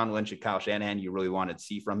if you're John Lynch and Kyle Shanahan, you really wanted to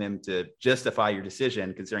see from him to justify your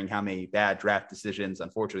decision, considering how many bad draft decisions,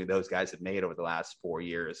 unfortunately, those guys have made over the last 4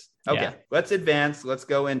 years. Okay, Let's advance. Let's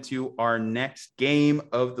go into our next game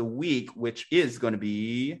of the week, which is going to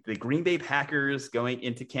be the Green Bay Packers going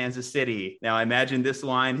into Kansas City. Now, I imagine this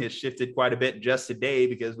line has shifted quite a bit just today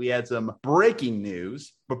because we had some breaking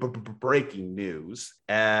news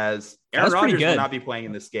as Aaron Rodgers will not be playing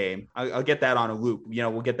in this game. I'll get that on a loop. You know,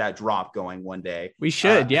 we'll get that drop going one day. We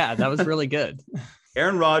should. Yeah, that was really good.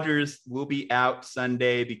 Aaron Rodgers will be out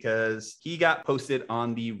Sunday because he got posted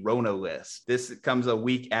on the Rona list. This comes a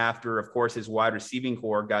week after, of course, his wide receiving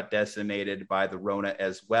core got decimated by the Rona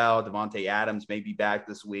as well. Devontae Adams may be back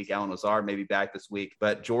this week. Allen Lazard may be back this week,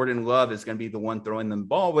 but Jordan Love is going to be the one throwing them the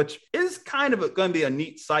ball, which is kind of going to be a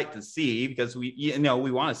neat sight to see because we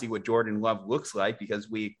want to see what Jordan Love looks like because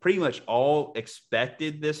we pretty much all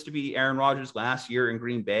expected this to be Aaron Rodgers last year in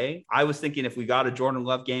Green Bay. I was thinking if we got a Jordan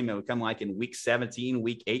Love game, it would come like in week 17,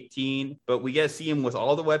 week 18, but we get to see him with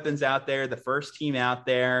all the weapons out there, the first team out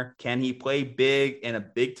there. Can he play big in a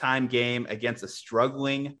big time game against a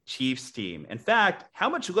struggling Chiefs team? In fact, how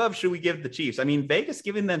much love should we give the Chiefs? I mean, Vegas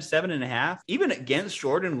giving them 7.5, even against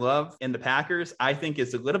Jordan Love and the Packers, I think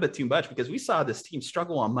is a little bit too much because we saw this team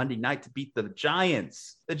struggle on Monday night to beat the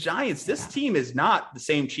Giants. The Giants, this team is not the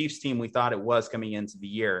same Chiefs team we thought it was coming into the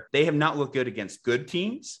year. They have not looked good against good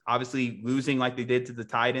teams, obviously losing like they did to the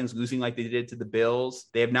Titans, losing like they did to the Bills.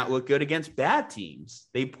 They have not looked good against bad teams.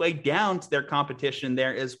 They played down to their competition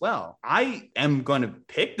there as well. I am going to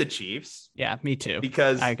pick the Chiefs. Yeah, me too.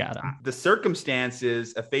 Because I got them. The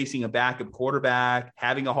circumstances of facing a backup quarterback,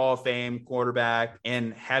 having a Hall of Fame quarterback,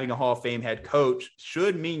 and having a Hall of Fame head coach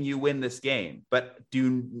should mean you win this game. But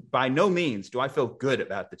by no means do I feel good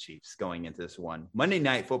about the Chiefs going into this one. Monday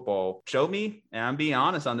Night Football showed me, and I'm being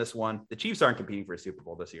honest on this one, the Chiefs aren't competing for a Super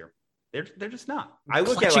Bowl this year. They're just not. I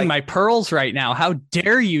look clutching at my pearls right now. How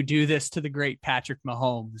dare you do this to the great Patrick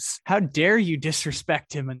Mahomes? How dare you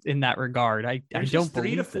disrespect him in that regard? I don't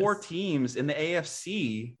believe 3 to 4 teams in the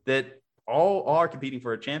AFC that all are competing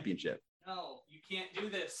for a championship. No, you can't do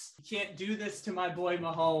this. You can't do this to my boy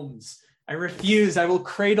Mahomes. I refuse. I will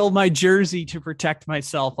cradle my jersey to protect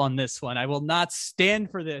myself on this one. I will not stand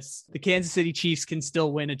for this. The Kansas City Chiefs can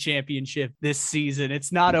still win a championship this season.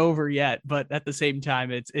 It's not over yet, but at the same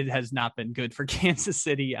time, it has not been good for Kansas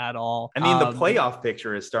City at all. I mean, the playoff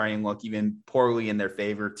picture is starting to look even poorly in their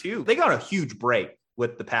favor too. They got a huge break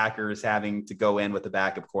with the Packers having to go in with a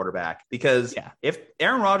backup quarterback because if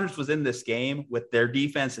Aaron Rodgers was in this game with their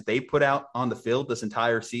defense that they put out on the field this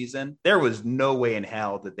entire season, there was no way in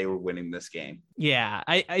hell that they were winning this game. Yeah,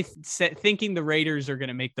 thinking the Raiders are going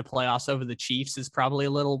to make the playoffs over the Chiefs is probably a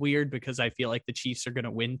little weird because I feel like the Chiefs are going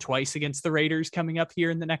to win twice against the Raiders coming up here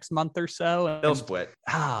in the next month or so. They'll split.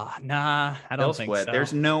 Nah, I don't think so.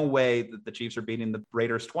 There's no way that the Chiefs are beating the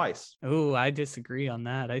Raiders twice. Oh, I disagree on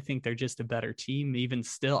that. I think they're just a better team. Even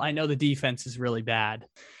still, I know the defense is really bad.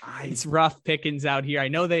 It's rough pickings out here. I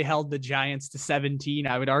know they held the Giants to 17.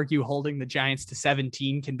 I would argue holding the Giants to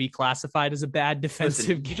 17 can be classified as a bad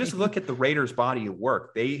defensive game. You just look at the Raiders' body of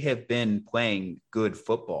work. They have been playing good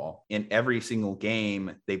football in every single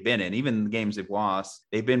game they've been in. Even the games they've lost,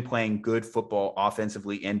 they've been playing good football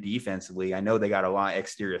offensively and defensively. I know they got a lot of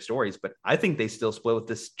exterior stories, but I think they still split with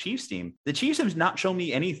this Chiefs team. The Chiefs have not shown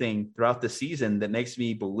me anything throughout the season that makes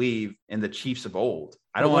me believe in the Chiefs of old.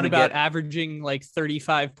 I don't want to get averaging like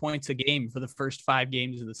 35 points a game for the first 5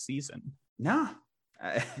 games of the season. No.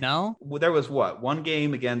 No? Well, there was one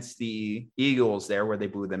game against the Eagles there where they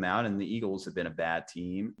blew them out, and the Eagles have been a bad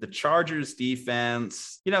team. The Chargers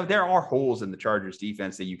defense, there are holes in the Chargers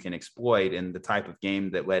defense that you can exploit in the type of game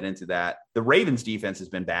that led into that. The Ravens defense has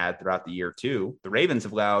been bad throughout the year too. The Ravens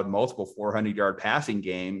have allowed multiple 400-yard passing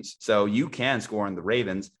games, so you can score on the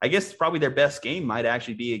Ravens. I guess probably their best game might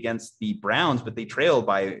actually be against the Browns, but they trailed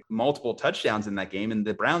by multiple touchdowns in that game, and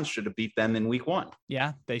the Browns should have beat them in week 1.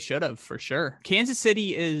 Yeah, they should have for sure. Kansas City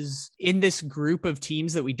is in this group of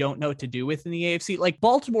teams that we don't know what to do with in the AFC. Like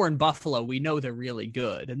Baltimore and Buffalo, we know they're really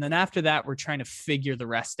good. And then after that, we're trying to figure the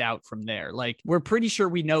rest out from there. Like we're pretty sure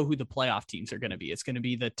we know who the playoff teams are going to be. It's going to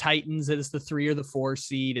be the Titans as the 3 or the 4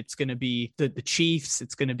 seed. It's going to be the Chiefs.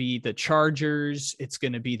 It's going to be the Chargers. It's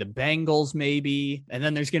going to be the Bengals maybe. And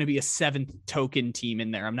then there's going to be a 7th token team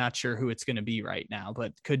in there. I'm not sure who it's going to be right now,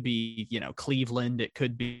 but it could be, Cleveland. It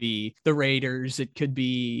could be the Raiders. It could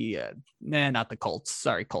be, not the Colts.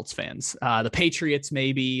 Sorry, Colts fans. The Patriots,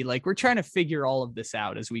 maybe. Like we're trying to figure all of this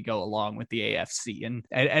out as we go along with the AFC. And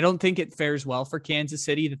I don't think it fares well for Kansas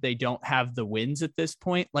City that they don't have the wins at this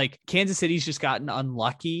point. Like Kansas City's just gotten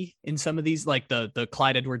unlucky in some of these, like the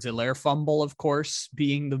Clyde Edwards-Helaire fumble, of course,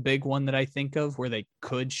 being the big one that I think of where they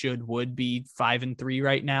would be 5-3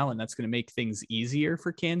 right now. And that's going to make things easier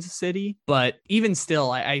for Kansas City. But even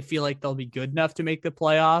still, I feel like they'll be good enough to make the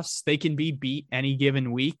playoffs. They can be beat any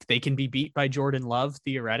given week. They can be beat by Jordan Love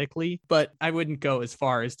theoretically, but I wouldn't go as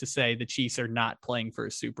far as to say the Chiefs are not playing for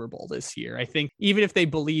a Super Bowl this year. I think even if they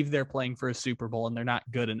believe they're playing for a Super Bowl and they're not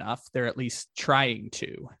good enough, they're at least trying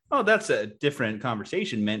to. Oh, that's a different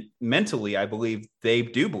conversation. Mentally, I believe they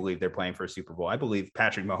do believe they're playing for a Super Bowl. I believe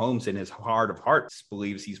Patrick Mahomes in his heart of hearts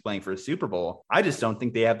believes he's playing for a Super Bowl. I just don't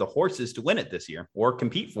think they have the horses to win it this year or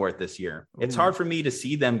compete for it this year. Ooh. It's hard for me to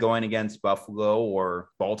see them going against Buffalo or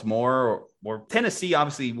Baltimore or Tennessee.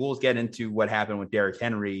 Obviously, we'll get into what happened with Derrick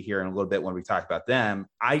Henry here in a little bit when we talk about them.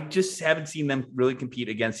 I just haven't seen them really compete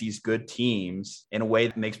against these good teams in a way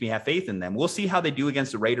that makes me have faith in them. We'll see how they do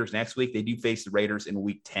against the Raiders next week. They do face the Raiders in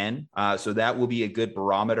week 10. So that will be a good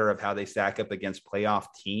barometer of how they stack up against playoff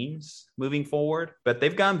teams moving forward. But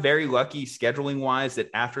they've gotten very lucky scheduling wise that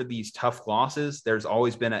after these tough losses, there's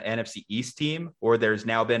always been an NFC East team, or there's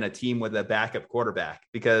now been a team with a backup quarterback.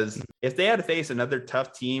 Because if they had to face another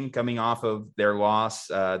tough team coming off of their loss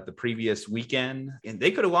the previous weekend, and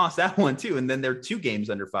they could have lost that one too. And then they're 2 games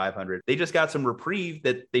under 500. They just got some reprieve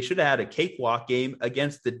that they should have had a cakewalk game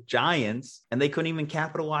against the Giants, and they couldn't even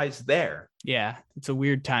capitalize there. Yeah, it's a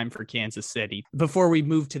weird time for Kansas City. Before we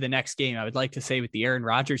move to the next game, I would like to say with the Aaron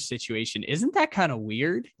Rodgers situation, isn't that kind of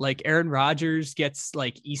weird? Like Aaron Rodgers gets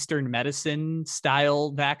like Eastern medicine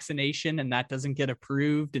style vaccination and that doesn't get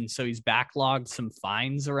approved. And so he's backlogged some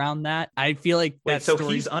fines around that. I feel like that so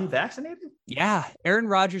he's unvaccinated? Yeah, Aaron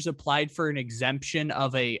Rodgers applied for an exemption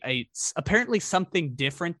of a apparently something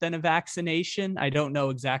different than a vaccination. I don't know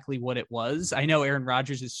exactly what it was. I know Aaron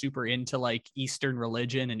Rodgers is super into like Eastern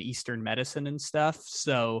religion and Eastern medicine and stuff.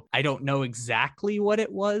 So I don't know exactly what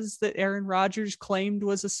it was that Aaron Rodgers claimed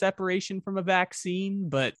was a separation from a vaccine,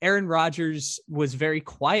 but Aaron Rodgers was very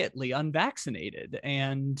quietly unvaccinated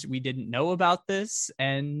and we didn't know about this.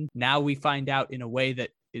 And now we find out in a way that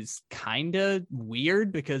is kind of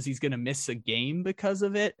weird because he's going to miss a game because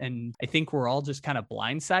of it. And I think we're all just kind of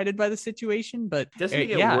blindsided by the situation, but doesn't it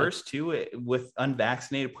get worse too with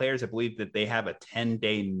unvaccinated players? I believe that they have a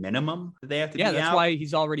 10-day minimum that they have to be out. Yeah, that's why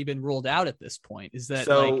he's already been ruled out at this point. Is that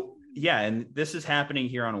yeah, and this is happening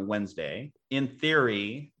here on a Wednesday. In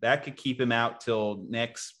theory, that could keep him out till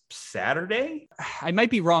next Saturday. I might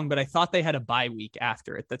be wrong, but I thought they had a bye week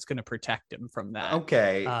after it that's going to protect him from that.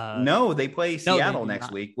 Okay. No, they play Seattle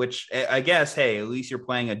next week, which I guess, hey, at least you're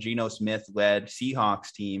playing a Geno Smith-led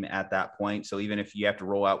Seahawks team at that point. So even if you have to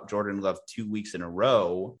roll out Jordan Love 2 weeks in a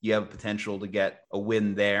row, you have potential to get a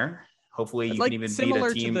win there. Hopefully you can even beat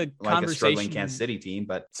a team like a struggling Kansas City team,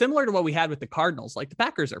 but similar to what we had with the Cardinals, like the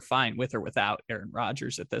Packers are fine with or without Aaron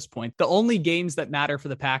Rodgers at this point. The only games that matter for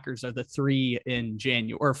the Packers are the 3 in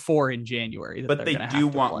January or 4 in January. But they do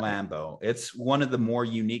want Lambeau. It's one of the more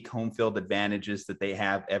unique home field advantages that they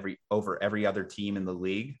have over every other team in the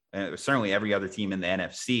league. And certainly every other team in the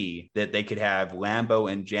NFC, that they could have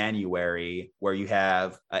Lambeau in January, where you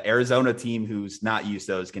have an Arizona team who's not used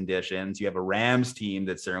to those conditions. You have a Rams team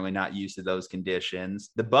that's certainly not used to those conditions.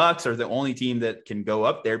 The Bucs are the only team that can go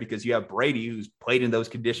up there because you have Brady, who's played in those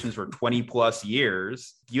conditions for 20 plus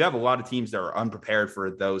years. You have a lot of teams that are unprepared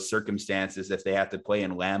for those circumstances if they have to play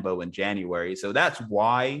in Lambeau in January. So that's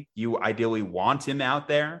why you ideally want him out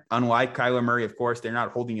there. Unlike Kyler Murray, of course, they're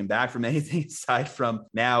not holding him back from anything aside from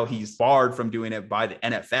now he's barred from doing it by the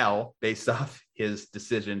NFL based off his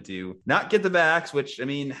decision to not get the vax, which, I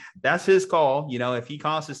mean, that's his call. You know, if he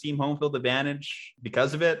costs his team home field advantage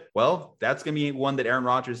because of it, well, that's going to be one that Aaron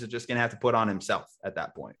Rodgers is just going to have to put on himself at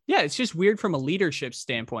that point. Yeah, it's just weird from a leadership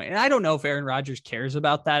standpoint. And I don't know if Aaron Rodgers cares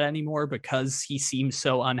about that anymore because he seems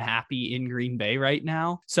so unhappy in Green Bay right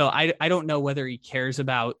now. So I don't know whether he cares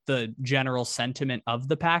about the general sentiment of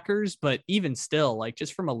the Packers, but even still, like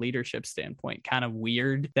just from a leadership standpoint, kind of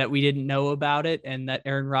weird that we didn't know about it and that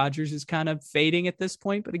Aaron Rodgers is kind of fading at this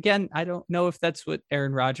point. But again, I don't know if that's what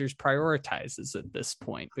Aaron Rodgers prioritizes at this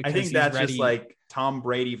point. I think that's just like Tom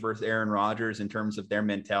Brady versus Aaron Rodgers in terms of their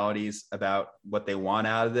mentalities about what they want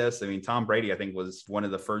out of this. I mean, Tom Brady, I think, was one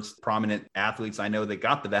of the first prominent athletes I know that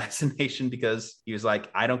got the vaccination because he was like,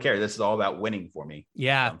 I don't care. This is all about winning for me.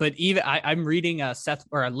 Yeah. But even I'm reading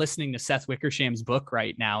listening to Seth Wickersham's book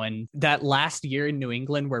right now. And that last year in New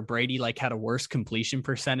England where Brady like had a worse completion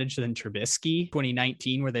percentage than Trubisky,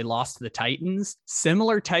 2019, where they lost to the Titans,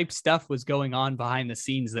 similar type stuff was going on behind the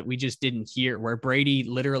scenes that we just didn't hear, where Brady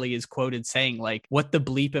literally is quoted saying like, what the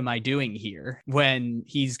bleep am I doing here, when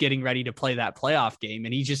he's getting ready to play that playoff game.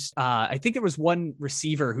 And he just, I think there was one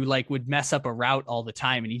receiver who like would mess up a route all the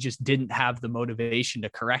time and he just didn't have the motivation to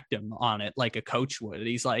correct him on it like a coach would.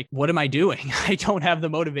 He's like, what am I doing? I don't have the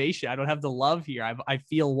motivation. I don't have the love here. I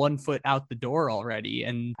feel 1 foot out the door already.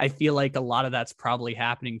 And I feel like a lot of that's probably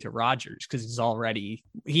happening to Rodgers because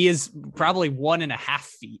he is probably probably 1.5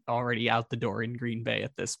 feet already out the door in Green Bay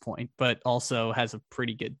at this point, but also has a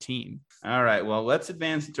pretty good team. All right, well, let's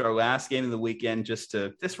advance into our last game of the weekend, just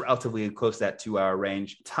relatively close to that 2-hour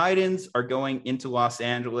range. Titans are going into Los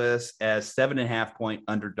Angeles as 7.5-point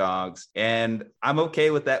underdogs, and I'm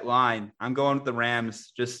okay with that line. I'm going with the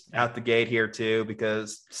Rams just out the gate here too,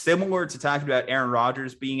 because similar to talking about Aaron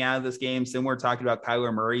Rodgers being out of this game, similar to talking about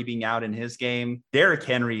Kyler Murray being out in his game, Derrick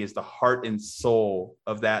Henry is the heart and soul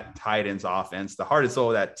of that Titans offense, the heart and soul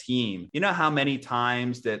of that team. You know how many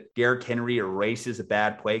times that Derrick Henry erases a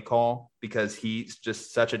bad play call because he's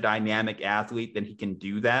just such a dynamic athlete, then he can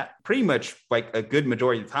do that pretty much like a good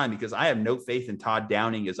majority of the time, because I have no faith in Todd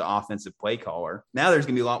Downing as an offensive play caller. Now there's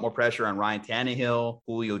going to be a lot more pressure on Ryan Tannehill,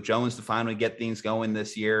 Julio Jones to finally get things going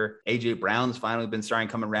this year. AJ Brown's finally been starting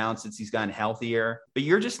to come around since he's gotten healthier, but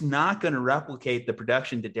you're just not going to replicate the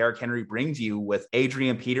production that Derrick Henry brings you with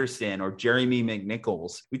Adrian Peterson or Jeremy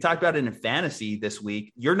McNichols. We talked about it in fantasy this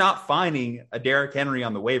week. You're not finding a Derrick Henry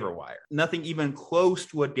on the waiver wire. Nothing even close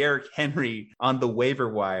to a Derrick Henry on the waiver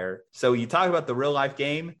wire. So you talk about the real life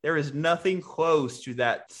game, there is nothing close to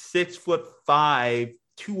that 6'5",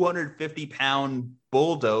 250-pound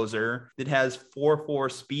bulldozer that has 4.4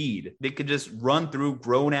 speed that could just run through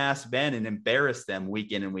grown-ass men and embarrass them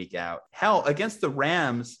week in and week out. Hell, against the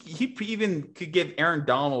Rams, he even could give Aaron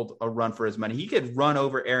Donald a run for his money. He could run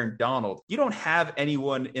over Aaron Donald. You don't have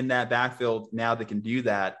anyone in that backfield now that can do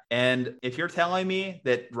that. And if you're telling me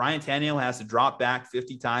that Ryan Tannehill has to drop back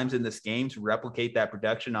 50 times in this game to replicate that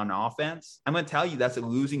production on offense, I'm going to tell you that's a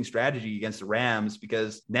losing strategy against the Rams,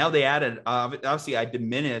 because now they added, obviously I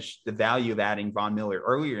diminished the value of adding Von Miller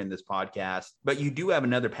earlier in this podcast, but you do have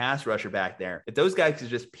another pass rusher back there. If those guys could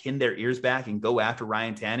just pin their ears back and go after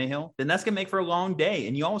Ryan Tannehill, then that's going to make for a long day.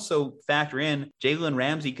 And you also factor in Jalen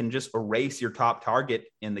Ramsey can just erase your top target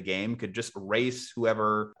in the game, could just erase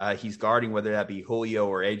whoever he's guarding, whether that be Julio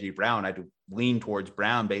or AJ Brown. I do lean towards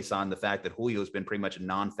Brown based on the fact that Julio has been pretty much a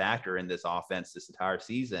non-factor in this offense this entire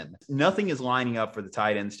season. Nothing is lining up for the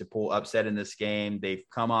Titans to pull upset in this game. They've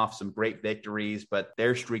come off some great victories, but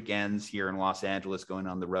their streak ends here in Los Angeles going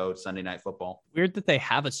on the road Sunday Night Football. Weird that they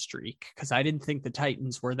have a streak, because I didn't think the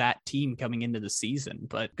Titans were that team coming into the season,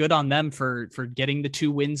 but good on them for getting the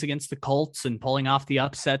 2 wins against the Colts and pulling off the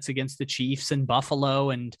upsets against the Chiefs and Buffalo,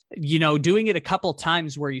 and, you know, doing it a couple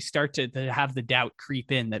times where you start to have the doubt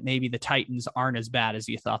creep in that maybe the Titans aren't as bad as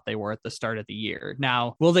you thought they were at the start of the year.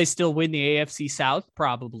 Now, will they still win the AFC South?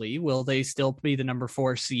 Probably. Will they still be the number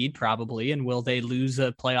 4 seed? Probably. And will they lose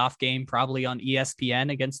a playoff game probably on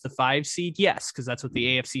ESPN against the 5 seed? Yes, because that's what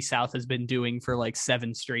the AFC South has been doing for like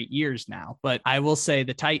 7 straight years now. But I will say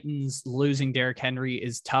the Titans losing Derrick Henry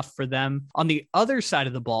is tough for them. On the other side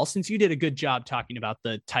of the ball, since you did a good job talking about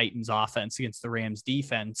the Titans offense against the Rams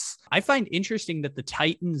defense, I find interesting that the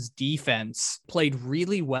Titans defense played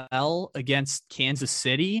really well against Kansas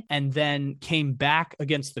City and then came back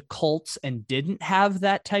against the Colts and didn't have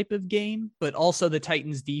that type of game. But also the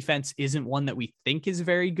Titans defense isn't one that we think is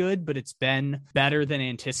very good, but it's been better than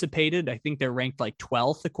anticipated. I think they're ranked like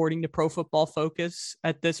 12th according to Pro Football Focus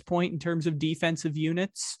at this point in terms of defensive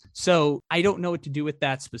units. So I don't know what to do with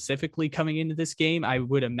that specifically coming into this game. I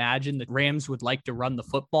would imagine that Rams would like to run the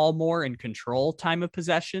football more and control time of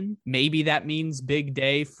possession. Maybe that means big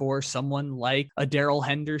day for someone like a Darrell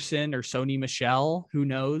Henderson or Sony Michel, who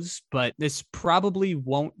knows? But this probably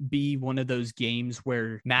won't be one of those games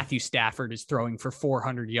where Matthew Stafford is throwing for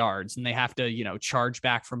 400 yards and they have to, you know, charge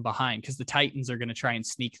back from behind, because the Titans are going to try and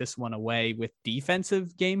sneak this one away with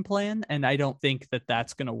defensive game plan. And I don't think that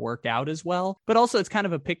that's going to work out as well. But also it's kind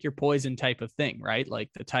of a pick your poison type of thing, right? Like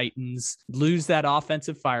the Titans lose that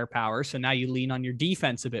offensive firepower. So now you lean on your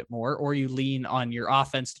defense a bit more, or you lean on your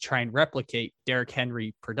offense to try and replicate Derrick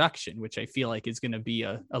Henry production, which I feel like is going to be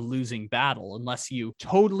a losing battle unless you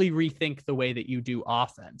totally rethink the way that you do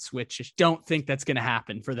offense, which I don't think that's going to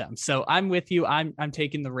happen for them. So I'm with you. I'm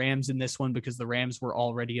taking the Rams in this one because the Rams were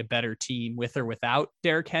already a better team with or without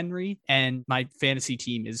Derrick Henry, and my fantasy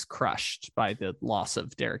team is crushed by the loss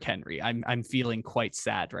of Derrick Henry. I'm feeling quite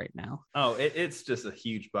sad right now. Oh, it's just a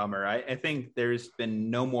huge bummer. I think there's been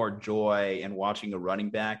no more joy in watching a running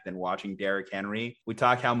back than watching Derrick Henry. We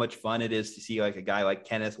talk how much fun it is to see like a guy like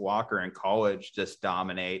Kenneth Walker in college just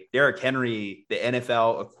dominate. Derrick Henry, the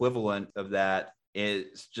NFL equivalent of that,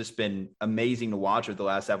 it's just been amazing to watch over the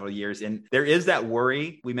last several years. And there is that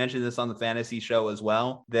worry. We mentioned this on the fantasy show as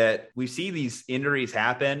well, that we see these injuries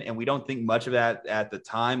happen and we don't think much of that at the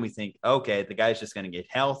time. We think, okay, the guy's just going to get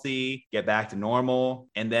healthy, get back to normal.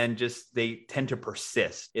 And then just they tend to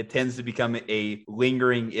persist. It tends to become a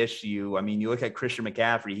lingering issue. I mean, you look at Christian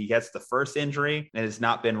McCaffrey, he gets the first injury and has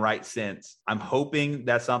not been right since. I'm hoping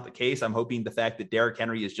that's not the case. I'm hoping the fact that Derrick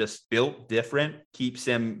Henry is just built different keeps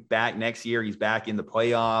him back next year. He's back in the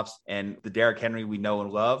playoffs and the Derrick Henry we know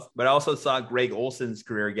and love. But I also saw Greg Olson's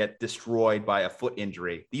career get destroyed by a foot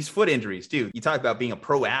injury. These foot injuries, dude, you talk about being a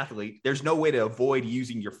pro athlete. There's no way to avoid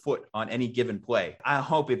using your foot on any given play. I'm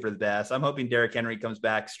hoping for the best. I'm hoping Derrick Henry comes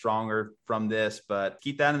back stronger from this, but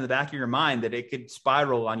keep that in the back of your mind that it could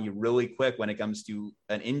spiral on you really quick when it comes to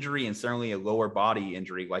an injury and certainly a lower body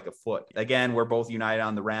injury like a foot. Again, we're both united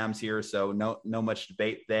on the Rams here, so no much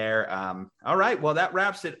debate there. All right, well, that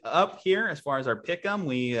wraps it up here as far as our pick'em.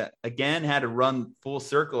 We again had to run full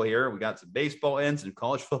circle here. We got some baseball in, some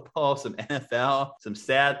college football, some NFL, some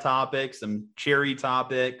sad topics, some cheery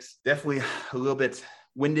topics. Definitely a little bit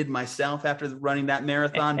winded myself after running that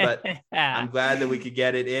marathon, but I'm glad that we could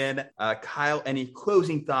get it in. Kyle, any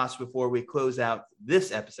closing thoughts before we close out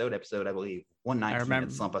this episode, I believe 119 of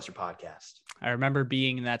the Slumpbuster podcast? I remember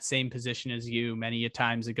being in that same position as you many a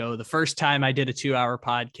times ago. The first time I did a 2-hour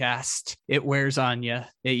podcast, it wears on you.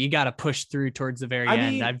 You got to push through towards the very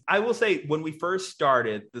end. I will say when we first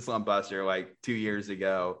started the Slumpbuster like 2 years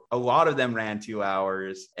ago, a lot of them ran 2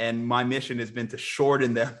 hours, and my mission has been to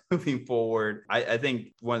shorten them moving forward. I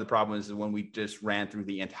think one of the problems is when we just ran through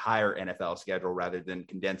the entire NFL schedule rather than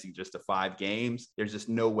condensing just to 5 games. There's just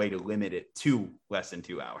no way to limit it to less than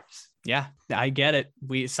 2 hours. Yeah, I get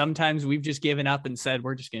it. Sometimes we've just given up and said,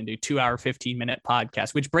 we're just going to do 2-hour, 15-minute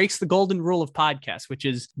podcast, which breaks the golden rule of podcasts, which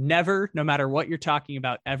is never, no matter what you're talking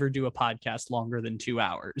about, ever do a podcast longer than 2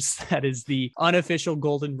 hours. That is the unofficial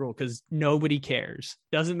golden rule because nobody cares.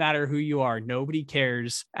 Doesn't matter who you are. Nobody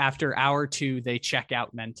cares. After hour 2, they check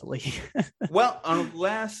out mentally. Well,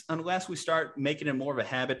 unless we start making it more of a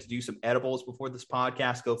habit to do some edibles before this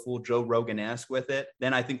podcast, go full Joe Rogan-esque with it,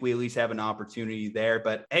 then I think we at least have an opportunity there.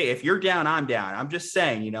 But hey, if you're down, I'm down. I'm just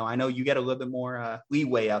saying, I know you get a little bit more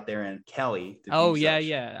leeway out there in Kelly.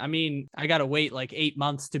 Yeah. I mean, I got to wait like 8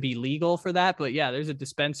 months to be legal for that. But yeah, there's a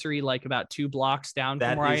dispensary like about 2 blocks down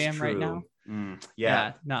from where I am right now.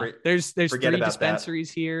 No, there's 3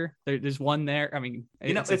 dispensaries here. There's one there. I mean,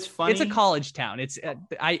 it's funny. It's a college town.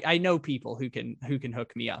 I know people who can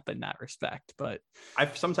hook me up in that respect, but I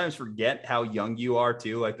sometimes forget how young you are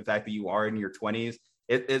too. Like the fact that you are in your 20s.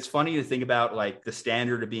 It's funny to think about like the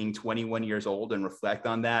standard of being 21 years old and reflect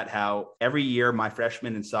on that, how every year, my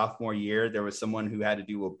freshman and sophomore year, there was someone who had to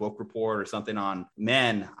do a book report or something on,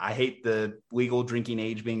 man, I hate the legal drinking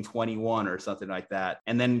age being 21 or something like that.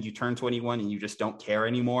 And then you turn 21 and you just don't care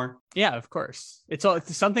anymore. Yeah, of course.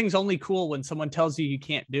 Something's only cool when someone tells you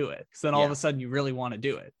can't do it. So then all of a sudden you really want to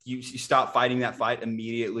do it. You stop fighting that fight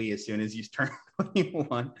immediately as soon as you turn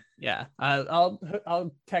 21. Yeah,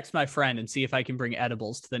 I'll text my friend and see if I can bring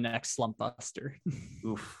edibles to the next Slumpbuster.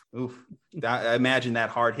 Oof. I imagine that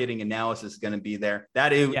hard hitting analysis is going to be there.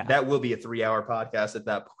 That will be a 3-hour podcast at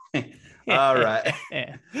that point. All right.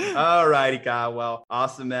 All righty, Kyle. Well,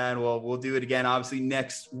 awesome, man. Well, we'll do it again, obviously,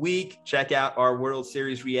 next week. Check out our World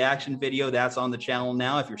Series reaction video. That's on the channel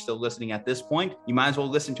now. If you're still listening at this point, you might as well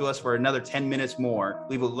listen to us for another 10 minutes more.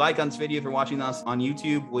 Leave a like on this video if you're watching us on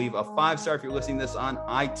YouTube. Leave a 5-star if you're listening to this on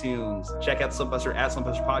iTunes. Check out Slumpbuster at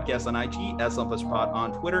Slumpbuster Podcast on IG, at Slumpbuster Pod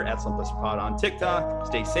on Twitter, at Slumpbuster Pod on TikTok.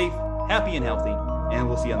 Stay safe, happy, and healthy, and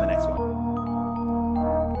we'll see you on the next one.